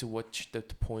get to the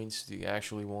points you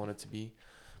actually want it to be.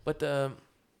 But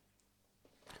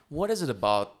what is it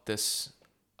about this?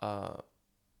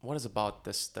 What is about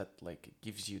this that like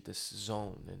gives you this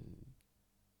zone? And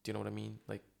do you know what I mean?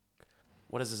 Like,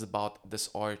 what is this about this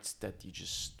art that you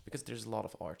just, because there's a lot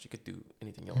of art, you could do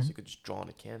anything else, Mhm. you could just draw on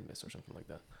a canvas or something like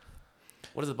that.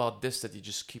 What is it about this that you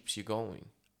just keeps you going?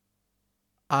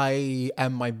 I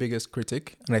am my biggest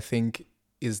critic, and I think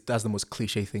is that's the most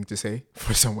cliche thing to say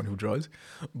for someone who draws.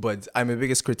 But I'm my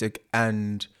biggest critic,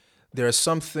 and there are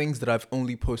some things that I've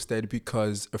only posted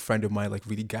because a friend of mine like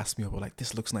really gassed me over, like,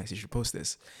 this looks nice, you should post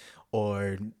this,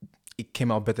 or it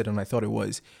came out better than I thought it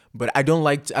was. But I don't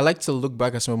like I like to look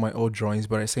back at some of my old drawings,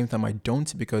 but at the same time I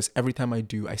don't, because every time I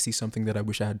do, I see something that I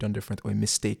wish I had done different or a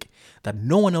mistake that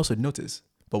no one else would notice.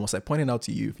 But once I point it out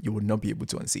to you, you would not be able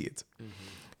to unsee it. Mm-hmm.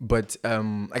 But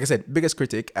like I said, biggest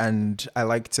critic, and I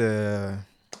like to,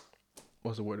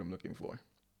 what's the word I'm looking for?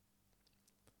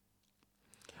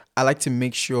 I like to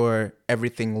make sure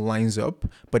everything lines up.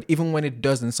 But even when it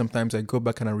doesn't, sometimes I go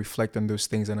back and I reflect on those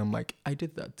things, and I'm like, I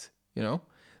did that. You know,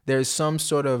 there's some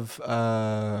sort of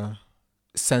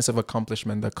sense of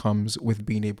accomplishment that comes with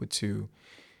being able to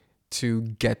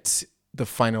get the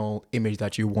final image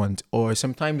that you want. Or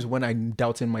sometimes when I'm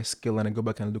doubting my skill and I go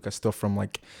back and look at stuff from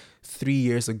like 3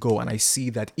 years ago, and I see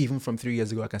that even from 3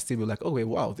 years ago, I can still be like, oh wait,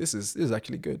 wow, this is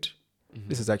actually good. This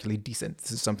Mm-hmm. is actually decent.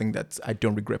 This is something that I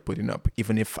don't regret putting up,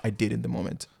 even if I did in the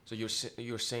moment. So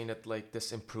you're saying that like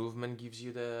this improvement gives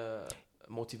you the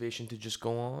motivation to just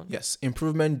go on? Yes,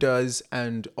 improvement does,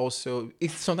 and also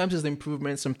it sometimes it's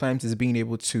improvement, sometimes it's being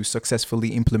able to successfully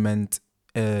implement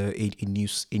a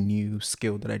new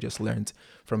skill that I just learned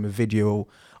from a video,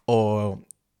 or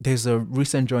there's a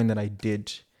recent drawing that I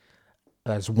did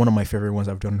as one of my favorite ones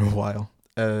I've done in a while.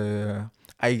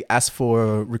 I asked for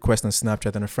a request on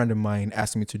Snapchat, and a friend of mine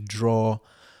asked me to draw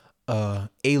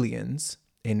aliens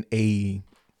in a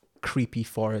creepy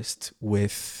forest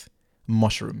with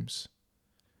mushrooms.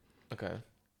 Okay.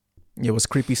 It was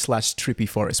creepy slash trippy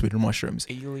forest with mushrooms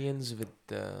Aliens with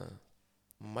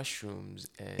mushrooms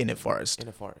in a and forest. in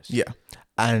a forest. Yeah.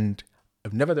 And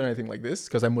I've never done anything like this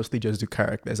because I mostly just do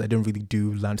characters. I don't really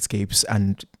do landscapes.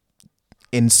 And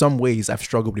in some ways, I've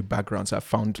struggled with backgrounds. I've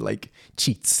found like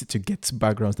cheats to get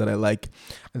backgrounds that I like.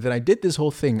 And then I did this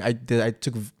whole thing. I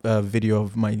took a video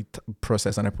of my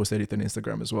process and I posted it on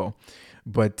Instagram as well.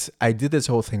 But I did this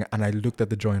whole thing and I looked at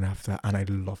the drawing after and I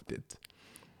loved it.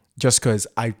 Just because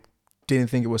I didn't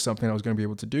think it was something I was going to be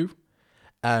able to do.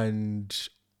 And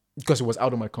because it was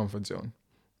out of my comfort zone.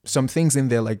 Some things in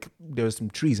there, like there was some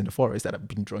trees in the forest that I've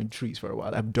been drawing trees for a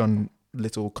while. I've done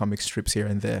little comic strips here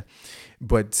and there,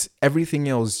 but everything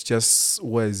else just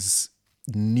was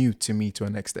new to me to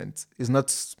an extent. It's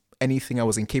not anything I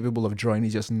was incapable of drawing.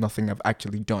 It's just nothing I've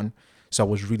actually done. So I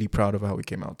was really proud of how it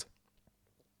came out.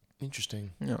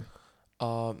 Interesting. Yeah.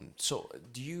 So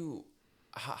do you?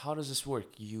 How does this work?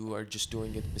 You are just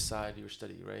doing it beside your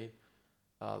study, right?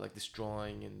 Like this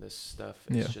drawing and this stuff.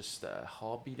 Yeah. It's just a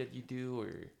hobby that you do,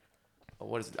 or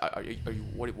what is it? Are you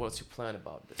what's your plan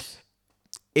about this?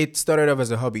 It started off as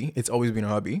a hobby. It's always been a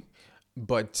hobby,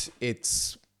 but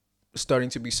it's starting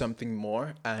to be something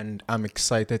more, and I'm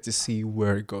excited to see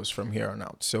where it goes from here on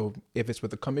out. So if it's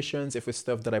with the commissions, if it's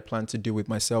stuff that I plan to do with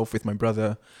myself, with my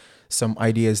brother, some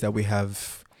ideas that we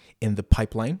have in the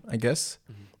pipeline, I guess.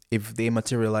 Mm-hmm. If they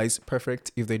materialize,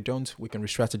 perfect. If they don't, we can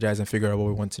re-strategize and figure out what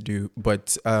we want to do.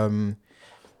 But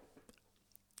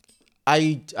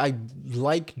I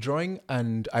like drawing,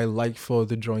 and I like for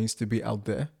the drawings to be out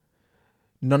there.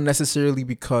 Not necessarily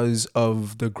because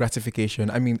of the gratification.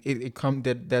 I mean, it come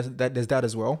there's that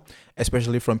as well,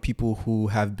 especially from people who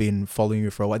have been following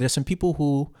you for a while. There's some people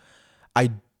who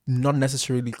I not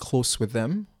necessarily close with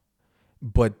them,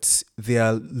 but they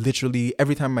are literally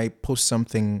every time I post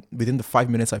something within the 5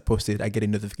 minutes I posted, I get a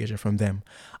notification from them,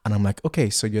 and I'm like,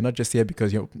 okay, so you're not just here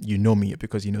because you know me, or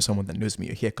because you know someone that knows me.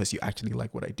 You're here because you actually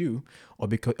like what I do, or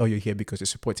you're here because you're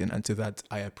supporting. And to that,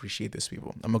 I appreciate these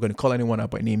people. I'm not going to call anyone out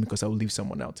by name because I will leave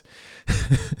someone out.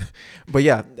 But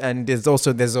yeah, and there's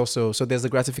the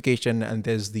gratification, and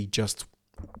there's the just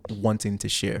wanting to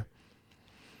share.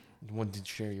 Wanting to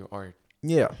share your art.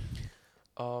 Yeah.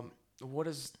 What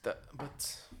is that?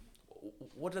 But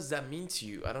what does that mean to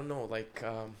you? I don't know. Like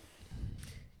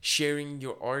sharing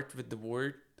your art with the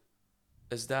world,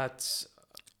 is that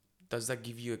does that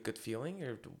give you a good feeling,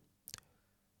 or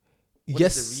what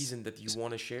is the Yes. reason that you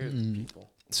want to share it with people?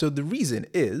 So the reason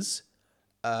is,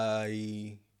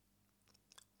 I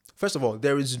first of all,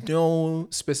 there is no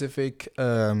specific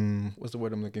what's the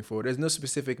word I'm looking for? There's no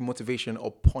specific motivation or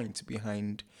point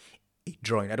behind a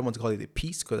drawing. I don't want to call it a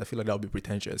piece because I feel like that would be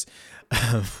pretentious.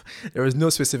 Um, there is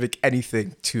no specific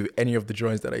anything to any of the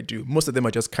drawings that I do. Most of them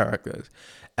are just characters.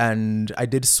 And I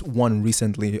did one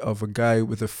recently of a guy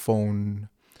with a phone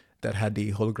that had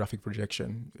a holographic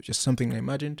projection, which is something I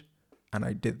imagined, and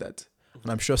I did that.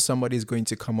 And I'm sure somebody is going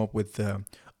to come up with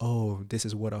oh, this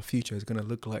is what our future is going to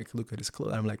look like. Look at this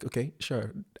clothes. I'm like, okay,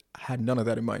 sure. I had none of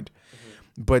that in mind.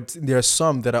 Mm-hmm. But there are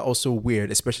some that are also weird,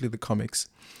 especially the comics.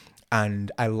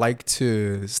 And I like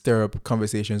to stir up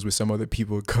conversations with some other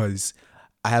people because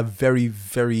I have very,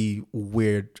 very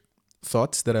weird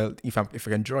thoughts that if I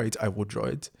can draw it, I will draw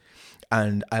it.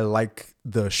 And I like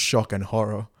the shock and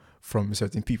horror from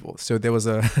certain people. So there was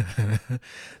a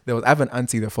I have an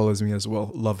auntie that follows me as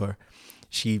well, love her.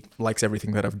 She likes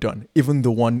everything that I've done, even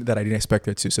the one that I didn't expect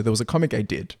her to. So there was a comic I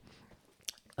did.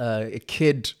 A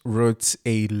kid wrote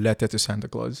a letter to Santa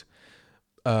Claus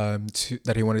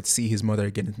that he wanted to see his mother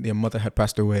again. Their mother had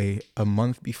passed away a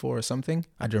month before or something.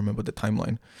 I don't remember the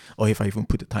timeline, or if I even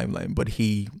put the timeline. But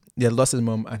he had lost his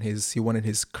mom, and he wanted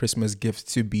his Christmas gift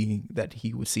to be that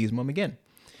he would see his mom again.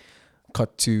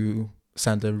 Cut to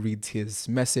Santa reads his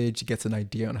message, gets an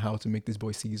idea on how to make this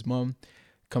boy see his mom,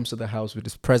 comes to the house with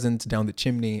his present down the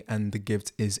chimney, and the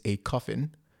gift is a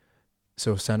coffin.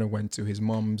 So Santa went to his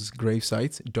mom's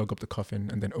gravesite, dug up the coffin,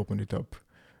 and then opened it up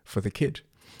for the kid.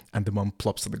 And the mom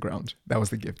plops to the ground. That was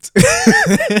the gift.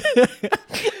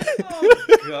 Oh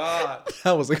God.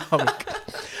 That was a comic.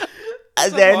 It's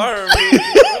And a then horror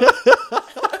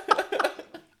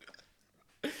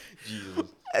movie. Jesus.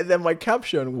 and then my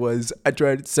caption was I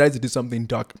decided to do something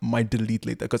dark, might delete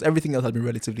later, because everything else had been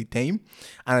relatively tame,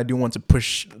 and I didn't want to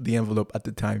push the envelope at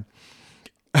the time.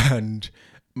 And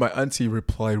my auntie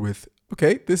replied with,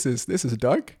 "Okay, this is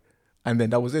dark." And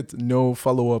then that was it. No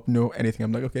follow up, no anything.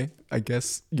 I'm like, okay, I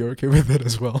guess you're okay with it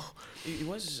as well.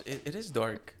 It is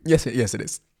dark. Yes, yes, it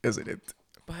is, isn't it?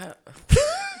 But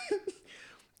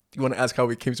You want to ask how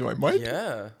it came to my mind?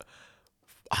 yeah.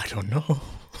 I don't know.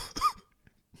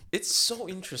 It's so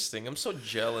interesting. I'm so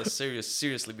jealous,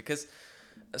 seriously, because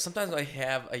sometimes I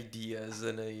have ideas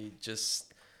and I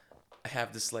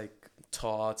have this like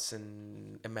thoughts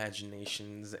and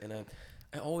imaginations, and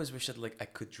I always wish that like I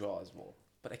could draw as well,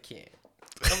 but I can't.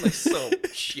 I'm like so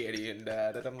shitty in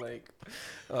that, and I'm like,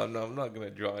 oh no, I'm not gonna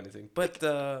draw anything. But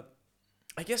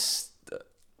I guess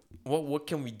what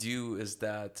can we do is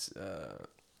that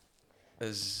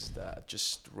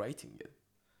just writing it.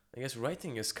 I guess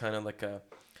writing is kind of like a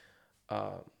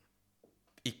uh,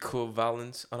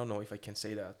 equivalent. I don't know if I can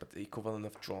say that, but the equivalent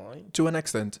of drawing. To an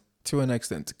extent. To an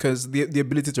extent. Because the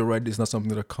ability to write is not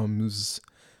something that comes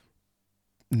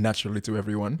naturally to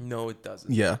everyone. No, it doesn't.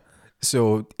 Yeah.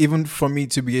 So even for me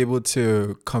to be able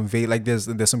to convey, like there's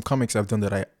some comics I've done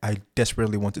that I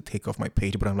desperately want to take off my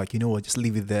page, but I'm like, you know what, just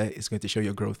leave it there. It's going to show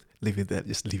your growth. Leave it there.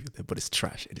 Just leave it there. But it's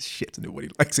trash. It is shit. Nobody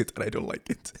likes it, and I don't like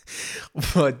it.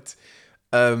 But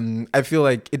I feel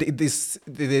like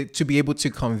to be able to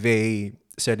convey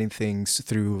certain things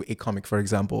through a comic, for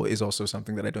example, is also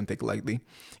something that I don't take lightly.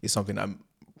 It's something I'm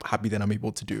happy that I'm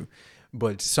able to do.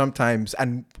 But sometimes,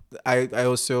 and I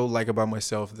also like about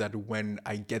myself that when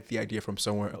I get the idea from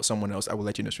someone else, I will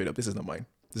let you know straight up, this is not mine.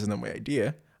 This is not my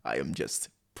idea. I am just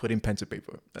putting pen to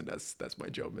paper, and that's my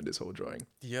job in this whole drawing.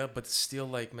 Yeah, but still,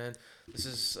 like, man, this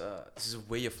is a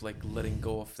way of like letting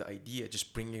go of the idea,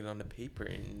 just bringing it on the paper,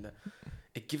 and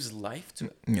it gives life to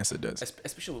it. Yes, it does.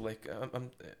 Especially like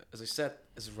as I said,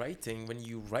 as writing, when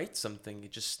you write something,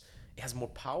 it has more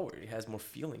power, it has more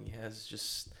feeling, it has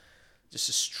just a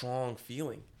strong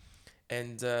feeling,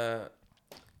 and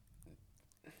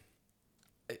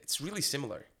it's really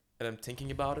similar. And I'm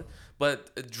thinking about it,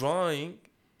 but drawing,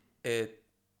 it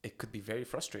could be very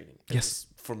frustrating. Yes.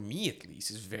 For me at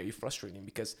least, it's very frustrating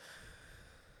because,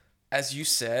 as you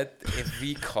said,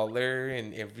 every color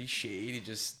and every shade, it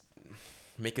just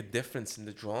make a difference in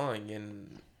the drawing,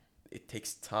 and it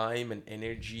takes time and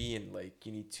energy, and like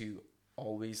you need to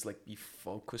always like be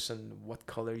focused on what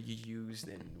color you used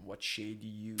and what shade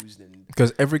you used, and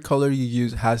Because every color you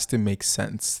use has to make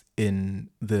sense in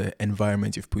the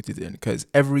environment you've put it in. Because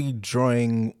every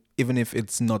drawing, even if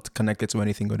it's not connected to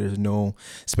anything or there's no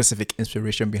specific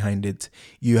inspiration behind it,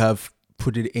 you have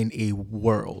put it in a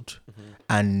world.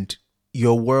 And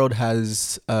your world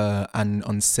has an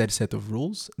unsaid set of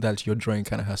rules that your drawing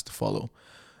kind of has to follow.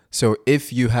 So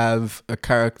if you have a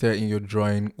character in your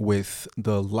drawing with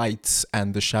the lights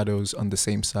and the shadows on the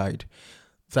same side,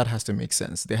 that has to make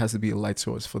sense. There has to be a light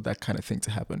source for that kind of thing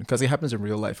to happen. Because it happens in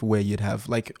real life where you'd have,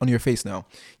 like on your face now,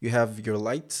 you have your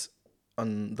lights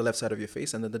on the left side of your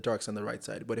face and then the darks on the right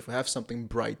side. But if we have something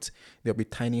bright, there'll be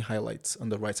tiny highlights on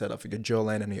the right side of your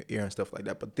jawline and your ear and stuff like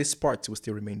that. But this part will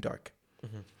still remain dark.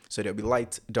 So there'll be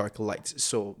light, dark, light.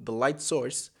 So the light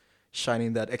source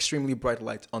shining that extremely bright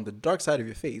light on the dark side of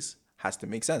your face has to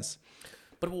make sense.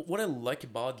 But what I like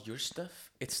about your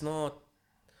stuff, it's not.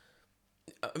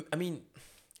 I mean,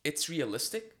 it's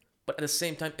realistic, but at the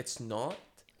same time, it's not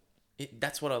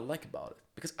that's what I like about it,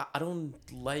 because I don't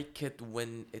like it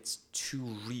when it's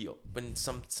too real. When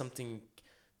some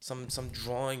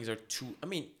drawings are too. I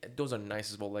mean, those are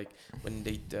nice as well. Like when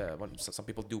some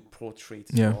people do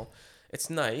portraits as Yeah. well, it's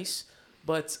nice.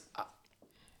 But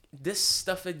this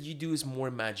stuff that you do is more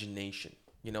imagination.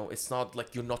 It's not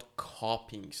like you're not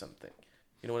copying something.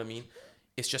 You know what I mean?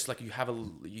 It's just like you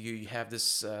have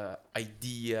this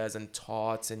ideas and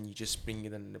thoughts, and you just bring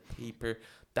it in the paper.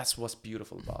 That's what's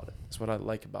beautiful about it. That's what I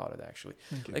like about it, actually.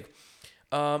 Thank you. Like,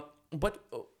 but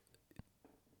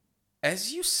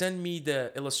as you send me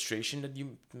the illustration that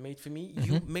you made for me,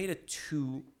 you made it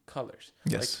two colors.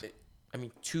 Yes. Like, I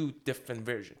mean, two different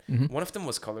versions. Mm-hmm. One of them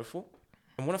was colorful,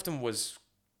 and one of them was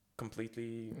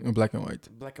completely Black and white.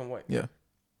 black and white. Yeah.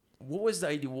 What was the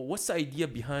idea? What's the idea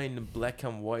behind black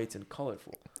and white and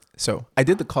colorful? So I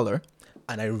did the color,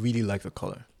 and I really like the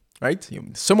color. Right?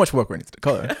 So much work went into the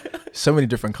color. So many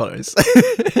different colors.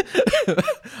 I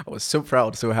was so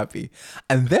proud, so happy.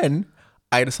 And then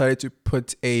I decided to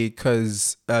put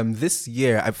because this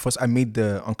year I made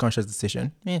the unconscious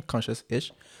decision,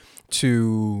 conscious-ish,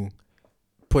 to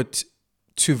put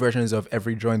two versions of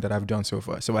every drawing that I've done so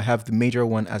far. So I have the major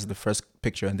one as the first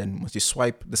picture, and then once you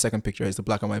swipe, the second picture is the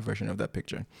black and white version of that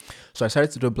picture. So I decided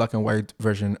to do a black and white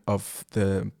version of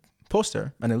the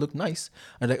poster, and it looked nice.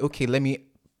 And like, okay, let me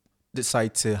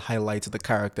decide to highlight the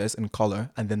characters in color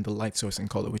and then the light source in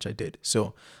color, which I did.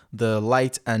 So the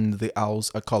light and the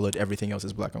owls are colored, everything else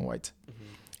is black and white.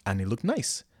 And it looked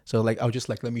nice. So like I was just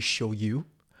like, let me show you.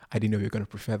 I didn't know you were gonna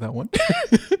prefer that one.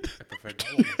 I prefer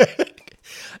that one.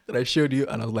 And I showed you,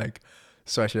 and I was like,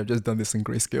 so I should have just done this in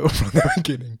grayscale from the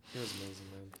beginning. It was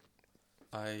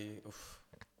amazing, man.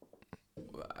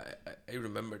 I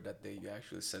remember that day you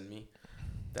actually sent me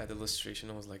that illustration.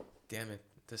 I was like, damn it,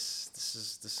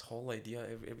 this whole idea,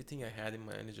 everything I had in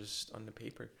mind is just on the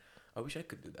paper. I wish I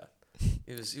could do that.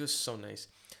 It was so nice,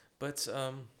 but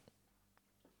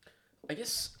I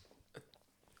guess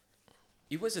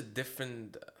it was a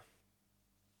different. Do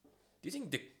you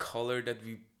think the color that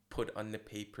we put on the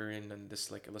paper and on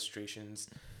this like illustrations,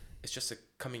 it's just a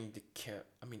coming the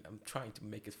I mean, I'm trying to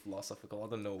make it philosophical. I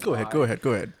don't know. Go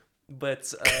ahead.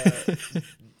 But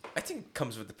I think it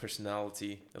comes with the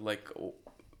personality, like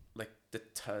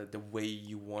the way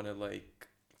you want to like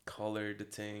color the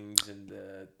things and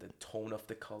the tone of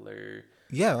the color.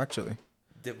 Yeah, actually.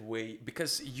 The way,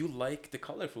 because you like the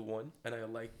colorful one and I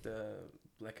like the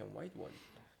black and white one.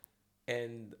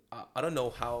 And I don't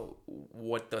know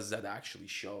what does that actually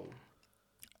show?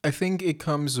 I think it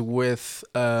comes with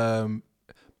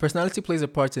personality plays a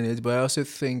part in it, but I also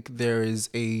think there is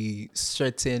a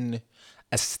certain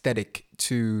aesthetic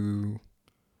to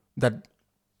that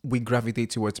we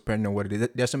gravitate towards depending on what it is.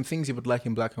 There's some things you would like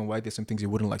in black and white. There's some things you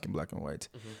wouldn't like in black and white.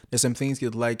 Mm-hmm. There's some things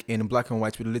you'd like in black and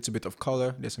white with a little bit of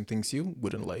color. There's some things you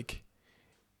wouldn't like.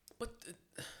 But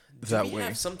that do we way.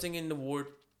 have something in the word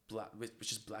black,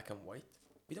 which is black and white?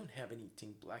 We don't have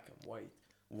anything black and white.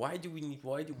 Why do we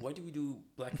do we do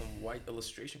black and white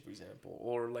illustration, for example,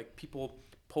 or like people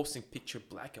posting picture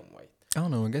black and white? I don't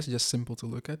know. I guess it's just simple to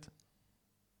look at.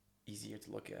 Easier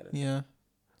to look at it. Yeah,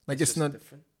 like It's it's just not.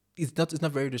 different. It's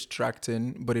not very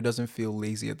distracting, but it doesn't feel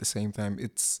lazy at the same time.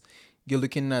 You're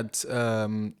looking at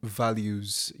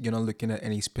values. You're not looking at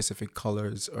any specific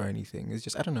colors or anything. It's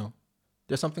just, I don't know.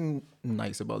 There's something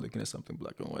nice about looking at something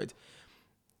black and white.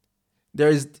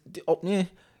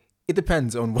 It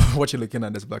depends on what you're looking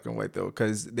at as black and white though,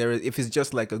 because if it's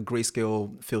just like a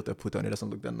grayscale filter put on, it doesn't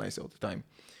look that nice all the time.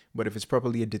 But if it's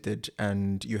properly edited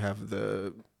and you have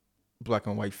the black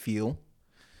and white feel,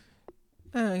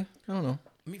 I don't know.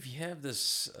 I mean, if you have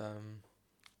this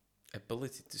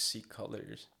ability to see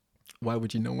colors, Why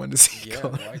would you not want to see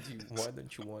color? why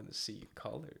don't you want to see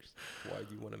colors? Why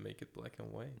do you want to make it black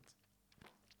and white?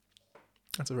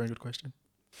 That's a very good question.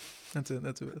 That's a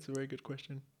very good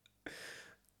question.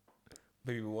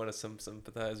 Maybe we want to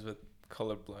sympathize with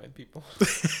colorblind people.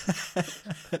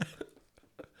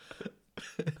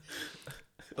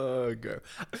 Oh god.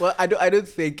 Well, I don't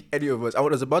think any of us. I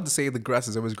was about to say the grass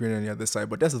is always greener on the other side,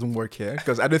 but that doesn't work here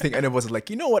because I don't think any of us are like,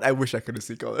 you know what? I wish I could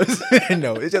see colors.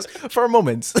 No, it's just for a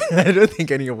moment. I don't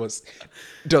think any of us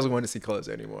doesn't want to see colors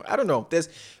anymore. I don't know.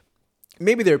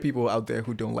 Maybe there are people out there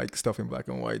who don't like stuff in black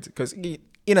and white because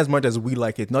in as much as we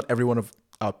like it, not every one of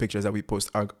our pictures that we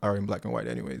post are in black and white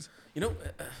anyways. You know,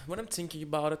 when I'm thinking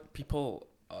about it, people,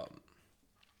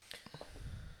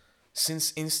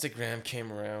 since Instagram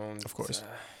came around, Of course.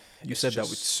 You it's said that just-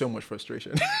 with so much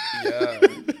frustration. Yeah,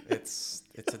 it's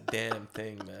a damn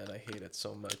thing, man. I hate it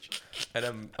so much, and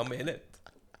I'm in it.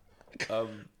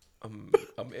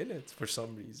 I'm in it for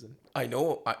some reason. I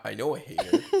know I hate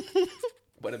it,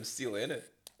 but I'm still in it.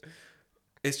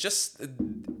 It's just,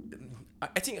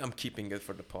 I think I'm keeping it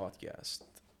for the podcast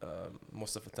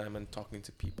most of the time and talking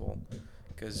to people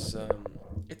because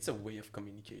it's a way of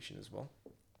communication as well.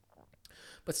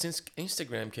 But since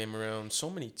Instagram came around, so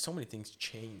many things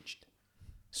changed.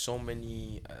 So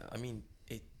many, I mean,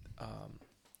 it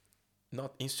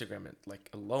not Instagram like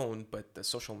alone, but the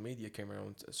social media came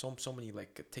around. So many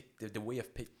like take the way of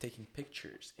taking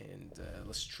pictures and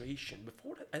illustration.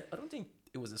 Before that, I don't think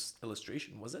it was this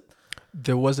illustration, was it?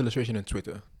 There was illustration on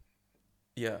Twitter.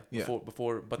 Yeah, Yeah.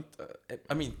 before, but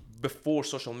I mean, before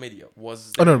social media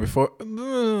was Oh no,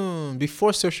 there.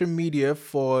 before social media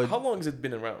for How long has it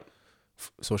been around?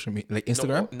 social media like No,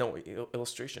 Instagram. no,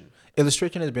 illustration.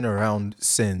 Illustration has been around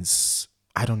since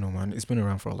I don't know, man. It's been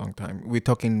around for a long time. We're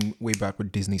talking way back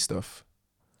with Disney stuff.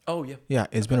 Oh yeah, Yeah,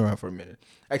 it's been okay. around for a minute.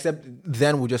 Except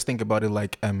then we just think about it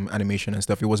like animation and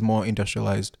stuff. It was more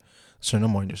industrialized, so no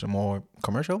more industrial, more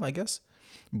commercial, I guess.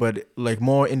 But like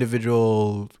more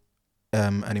individual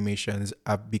animations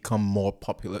have become more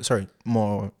popular. Sorry,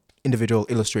 more individual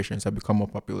illustrations have become more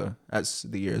popular as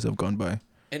the years have gone by.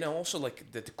 And also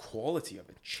like the quality of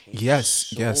it changed Yes,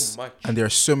 so yes. And much. there are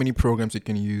so many programs you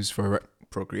can use for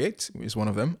Procreate is one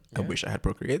of them. I Yeah, wish I had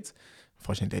Procreate.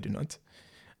 Fortunately, I do not.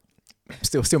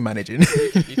 Still managing.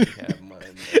 you can have mine.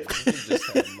 Man. You can just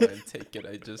have mine. Take it.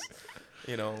 I just,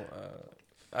 you know,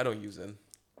 I don't use it.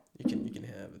 You can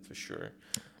have it for sure.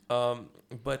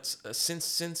 But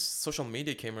since social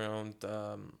media came around,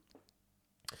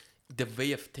 the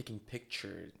way of taking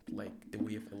pictures, like the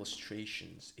way of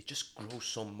illustrations, it just grows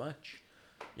so much.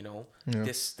 You know, Yeah,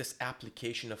 this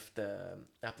application of the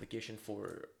application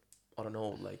for, I don't know,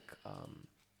 like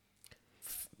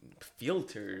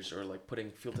filters or like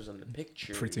putting filters on the pretty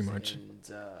pictures much.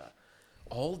 and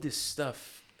all this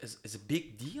stuff is a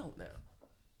big deal now.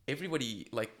 Everybody,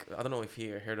 like, I don't know if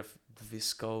you heard of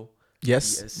Visco,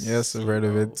 Yes, yes, I've heard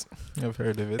of VSCO, it. I've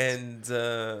heard of it.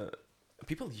 and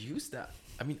people use that.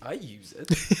 I mean, I use it.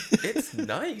 It's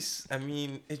nice. I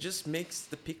mean, it just makes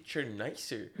the picture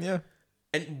nicer. Yeah.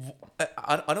 And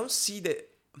I don't see that,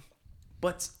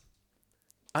 but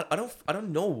I don't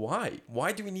know why.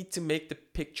 Why do we need to make the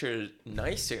picture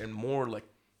nicer and more like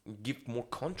give more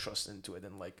contrast into it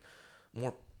and like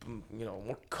more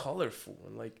more colorful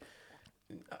and like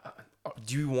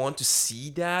do you want to see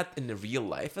that in the real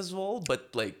life as well? But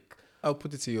like I'll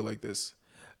put it to you like this.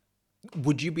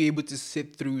 Would you be able to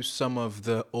sit through some of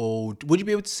the old would you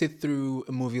be able to sit through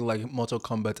a movie like Mortal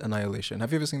Kombat Annihilation?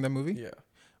 Have you ever seen that movie? yeah,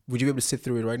 Would you be able to sit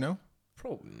through it right now?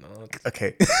 probably not.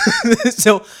 Okay.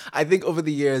 So I think over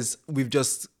the years we've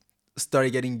just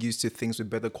started getting used to things with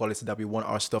better quality that we want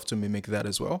our stuff to mimic that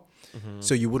as well. Mm-hmm.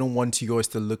 So you wouldn't want yours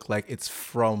to look like it's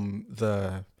from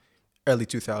the early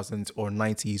 2000s or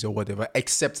 90s or whatever,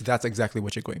 except that's exactly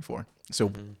what you're going for. So,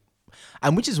 Mm-hmm.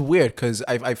 and which is weird because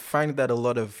I find that a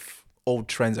lot of old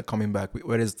trends are coming back,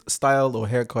 whether it's style or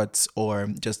haircuts or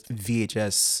just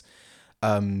VHS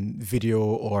video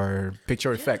or picture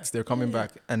Yeah, effects. They're yeah, coming yeah.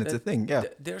 back and it's a thing. Yeah.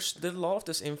 There's a lot of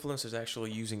this influencers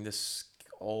actually using this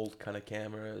old kind of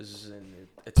cameras and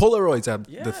it's Polaroids are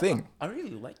yeah, the thing. I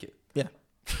really like it. Yeah.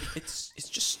 It's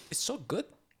so good.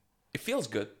 It feels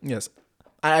good. Yes.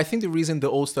 I think the reason the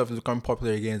old stuff has become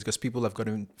popular again is because people have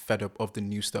gotten fed up of the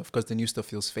new stuff because the new stuff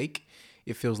feels fake.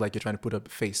 It feels like you're trying to put up a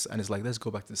face and it's like, let's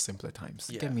go back to the simpler times.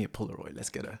 Yeah. Get me a Polaroid.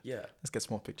 Let's Yeah, get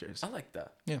small pictures. I like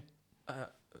that. Yeah. Uh,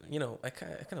 I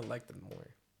kind of like them more.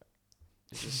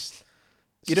 It's just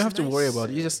You don't have to worry about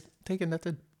it. You nicer. just take it and that's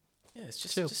it. Yeah, it's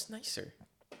chill. just nicer,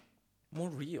 more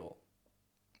real.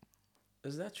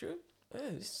 Is that true? Yeah,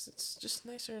 it's just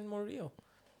nicer and more real.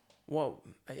 Well,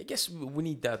 I guess we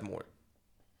need that more.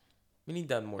 We need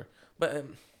that more. But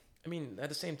I mean, at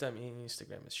the same time,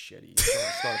 Instagram is shitty.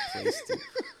 It's not a place to.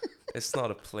 It's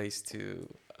not a place to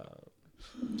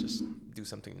just do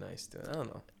something nice to. I don't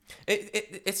know.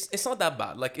 It's not that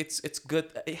bad. Like it's good.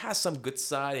 It has some good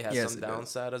side. It has Yes, some it does.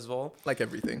 downside as well. Like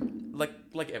everything.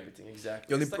 Like everything exactly.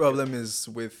 The only It's like problem is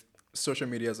with social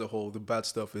media as a whole, the bad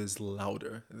stuff is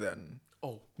louder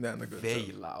oh, than the good way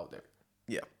stuff. louder.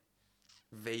 Yeah.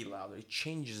 Way louder. It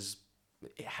changes.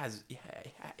 It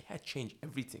had changed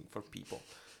everything for people,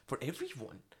 for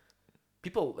everyone.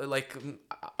 People like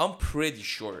I'm pretty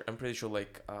sure.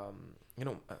 Like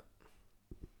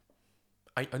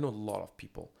I know a lot of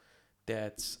people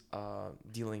that's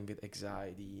dealing with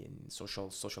anxiety and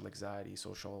social anxiety,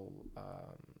 social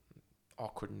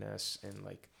awkwardness, and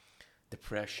like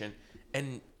depression,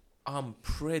 and I'm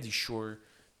pretty sure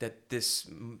that this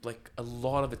like a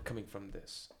lot of it coming from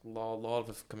this, lot of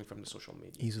it coming from the social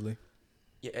media. Easily.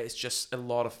 Yeah, it's just a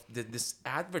lot of this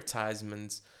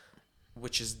advertisements,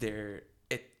 which is their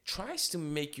it tries to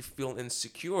make you feel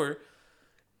insecure,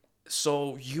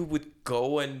 so you would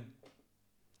go and,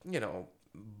 you know,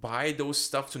 buy those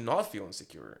stuff to not feel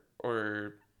insecure,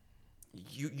 or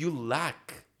you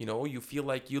lack, you know, you feel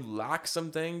like you lack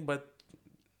something, but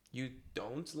you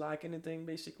don't lack anything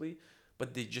basically,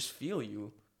 but they just feel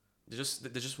you. They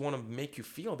just want to make you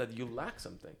feel that you lack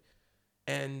something,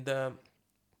 and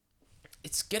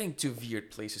it's getting to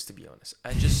weird places, to be honest.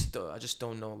 I just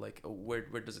don't know, like,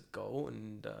 where does it go,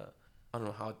 and I don't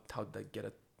know how they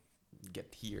get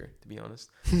here, to be honest.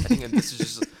 I think that this is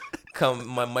just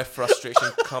my frustration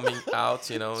coming out,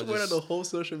 you know, It's one of the just, whole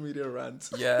social media rant.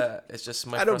 yeah, it's just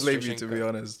my I don't blame you, frustration to be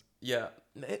honest. yeah.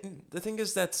 The thing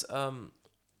is that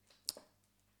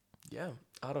yeah,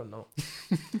 I don't know.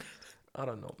 I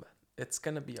don't know, man. It's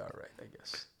gonna be all right, I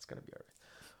guess. It's gonna be all right.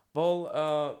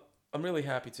 Well, I'm really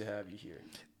happy to have you here.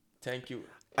 Thank you.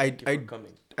 I, Thank you for I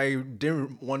coming. I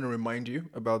didn't want to remind you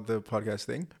about the podcast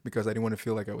thing because I didn't want to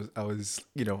feel like I was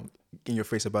in your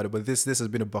face about it. But this has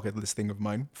been a bucket list thing of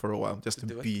mine for a while, just To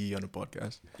to do it. be on a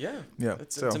podcast. Yeah, Yeah.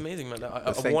 it's So, amazing, man.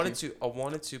 but thank you. I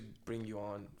wanted to bring you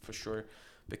on for sure,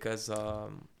 because the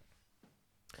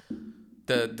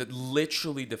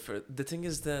literally the thing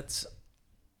is that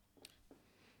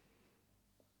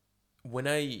when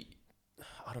I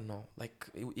don't know, like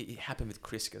it happened with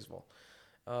Chris as well.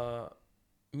 Uh,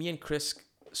 Me and Chris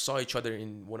saw each other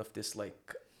in one of this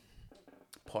like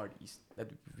parties that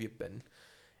we've been,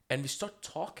 and we start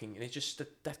talking, and it just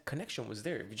that connection was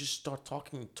there. We just start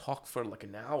talking and talk for like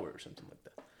an hour or something like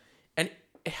that, and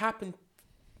it happened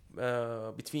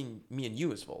between me and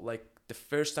you as well. Like the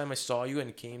first time I saw you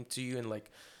and came to you and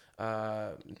like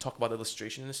talk about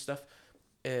illustration and stuff,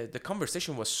 the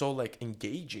conversation was so like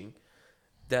engaging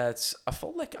that I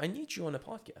felt like I need you on a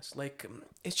podcast. Like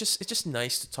it's just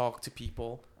nice to talk to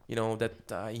people, you know, that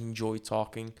I enjoy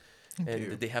talking, Thank and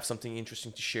you. they have something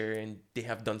interesting to share, and they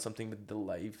have done something with their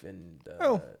life, and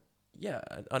Oh, yeah,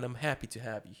 and I'm happy to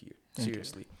have you here. thank you.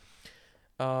 Seriously.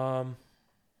 Um,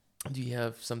 do you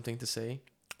have something to say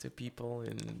to people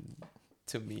and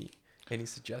to me? Any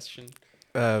suggestion?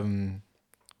 Um,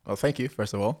 well, thank you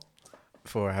first of all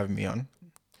for having me on.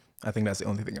 I think that's the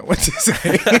only thing I want to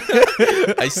say.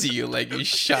 I see you like you're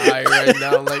shy right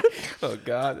now. Like, oh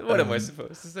God, what am I Um,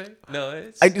 supposed to say? No, I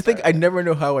it's do think I never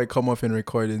know how I come off in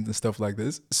recordings and stuff like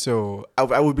this. So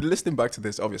I will be listening back to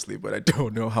this, obviously, but I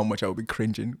don't know how much I will be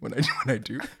cringing when I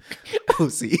do. We'll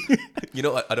see. You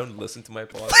know, I don't listen to my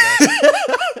podcast.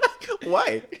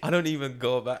 Why? I don't even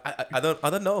go back. I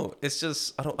don't know. It's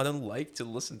just I don't like to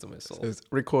listen to So myself. it's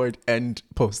record and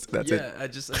post. That's it. Yeah, I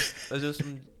just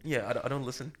yeah, I don't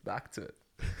listen back to it,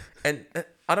 and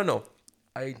I don't know.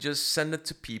 I just send it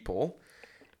to people,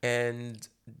 and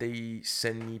they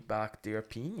send me back their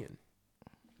opinion,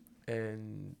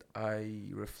 and I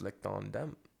reflect on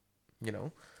them. You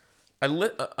know,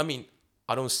 I mean,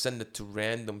 I don't send it to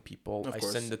random people. Of I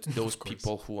course. send it to those Of course.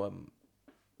 people who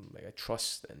like I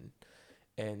trust,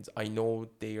 and I know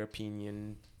their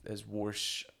opinion is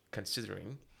worth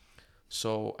considering.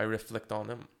 So I reflect on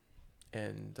them,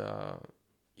 and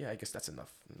yeah, I guess that's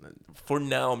enough. For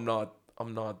now, I'm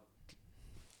not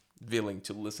willing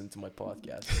to listen to my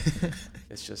podcast.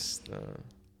 It's just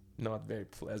not very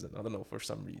pleasant. I don't know, for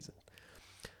some reason.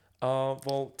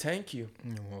 Well, thank you.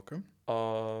 You're welcome.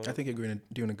 Uh, I think you're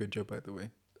doing a good job, by the way.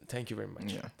 Thank you very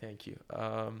much. Yeah. Thank you.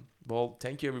 Well,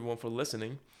 thank you everyone for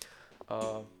listening.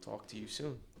 Talk to you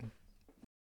soon.